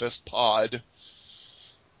 Potato Fest Pod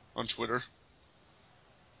on Twitter.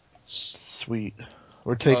 Sweet.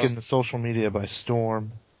 We're taking the social media by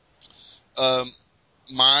storm.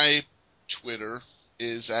 My Twitter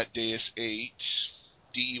is at Deus8,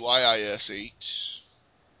 DEYIS8.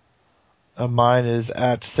 Mine is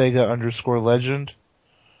at Sega_legend.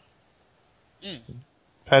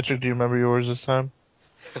 Patrick, do you remember yours this time?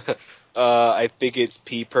 I think it's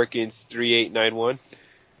P Perkins 3891.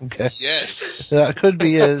 Okay. Yes. That could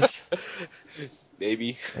be his.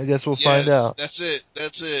 Maybe. I guess we'll find out. That's it.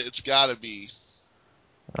 It's gotta be.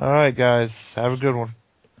 Alright, guys. Have a good one.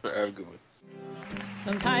 Have a good one.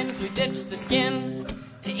 Sometimes we ditch the skin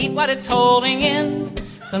to eat what it's holding in.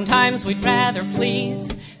 Sometimes we'd rather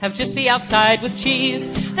please have just the outside with cheese.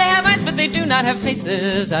 They have eyes, but they do not have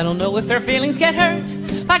faces. I don't know if their feelings get hurt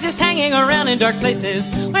by just hanging around in dark places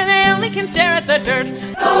where they only can stare at the dirt.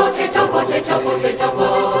 Potato, potato, potato, potato,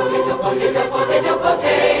 potato, potato, potato,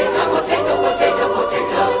 potato.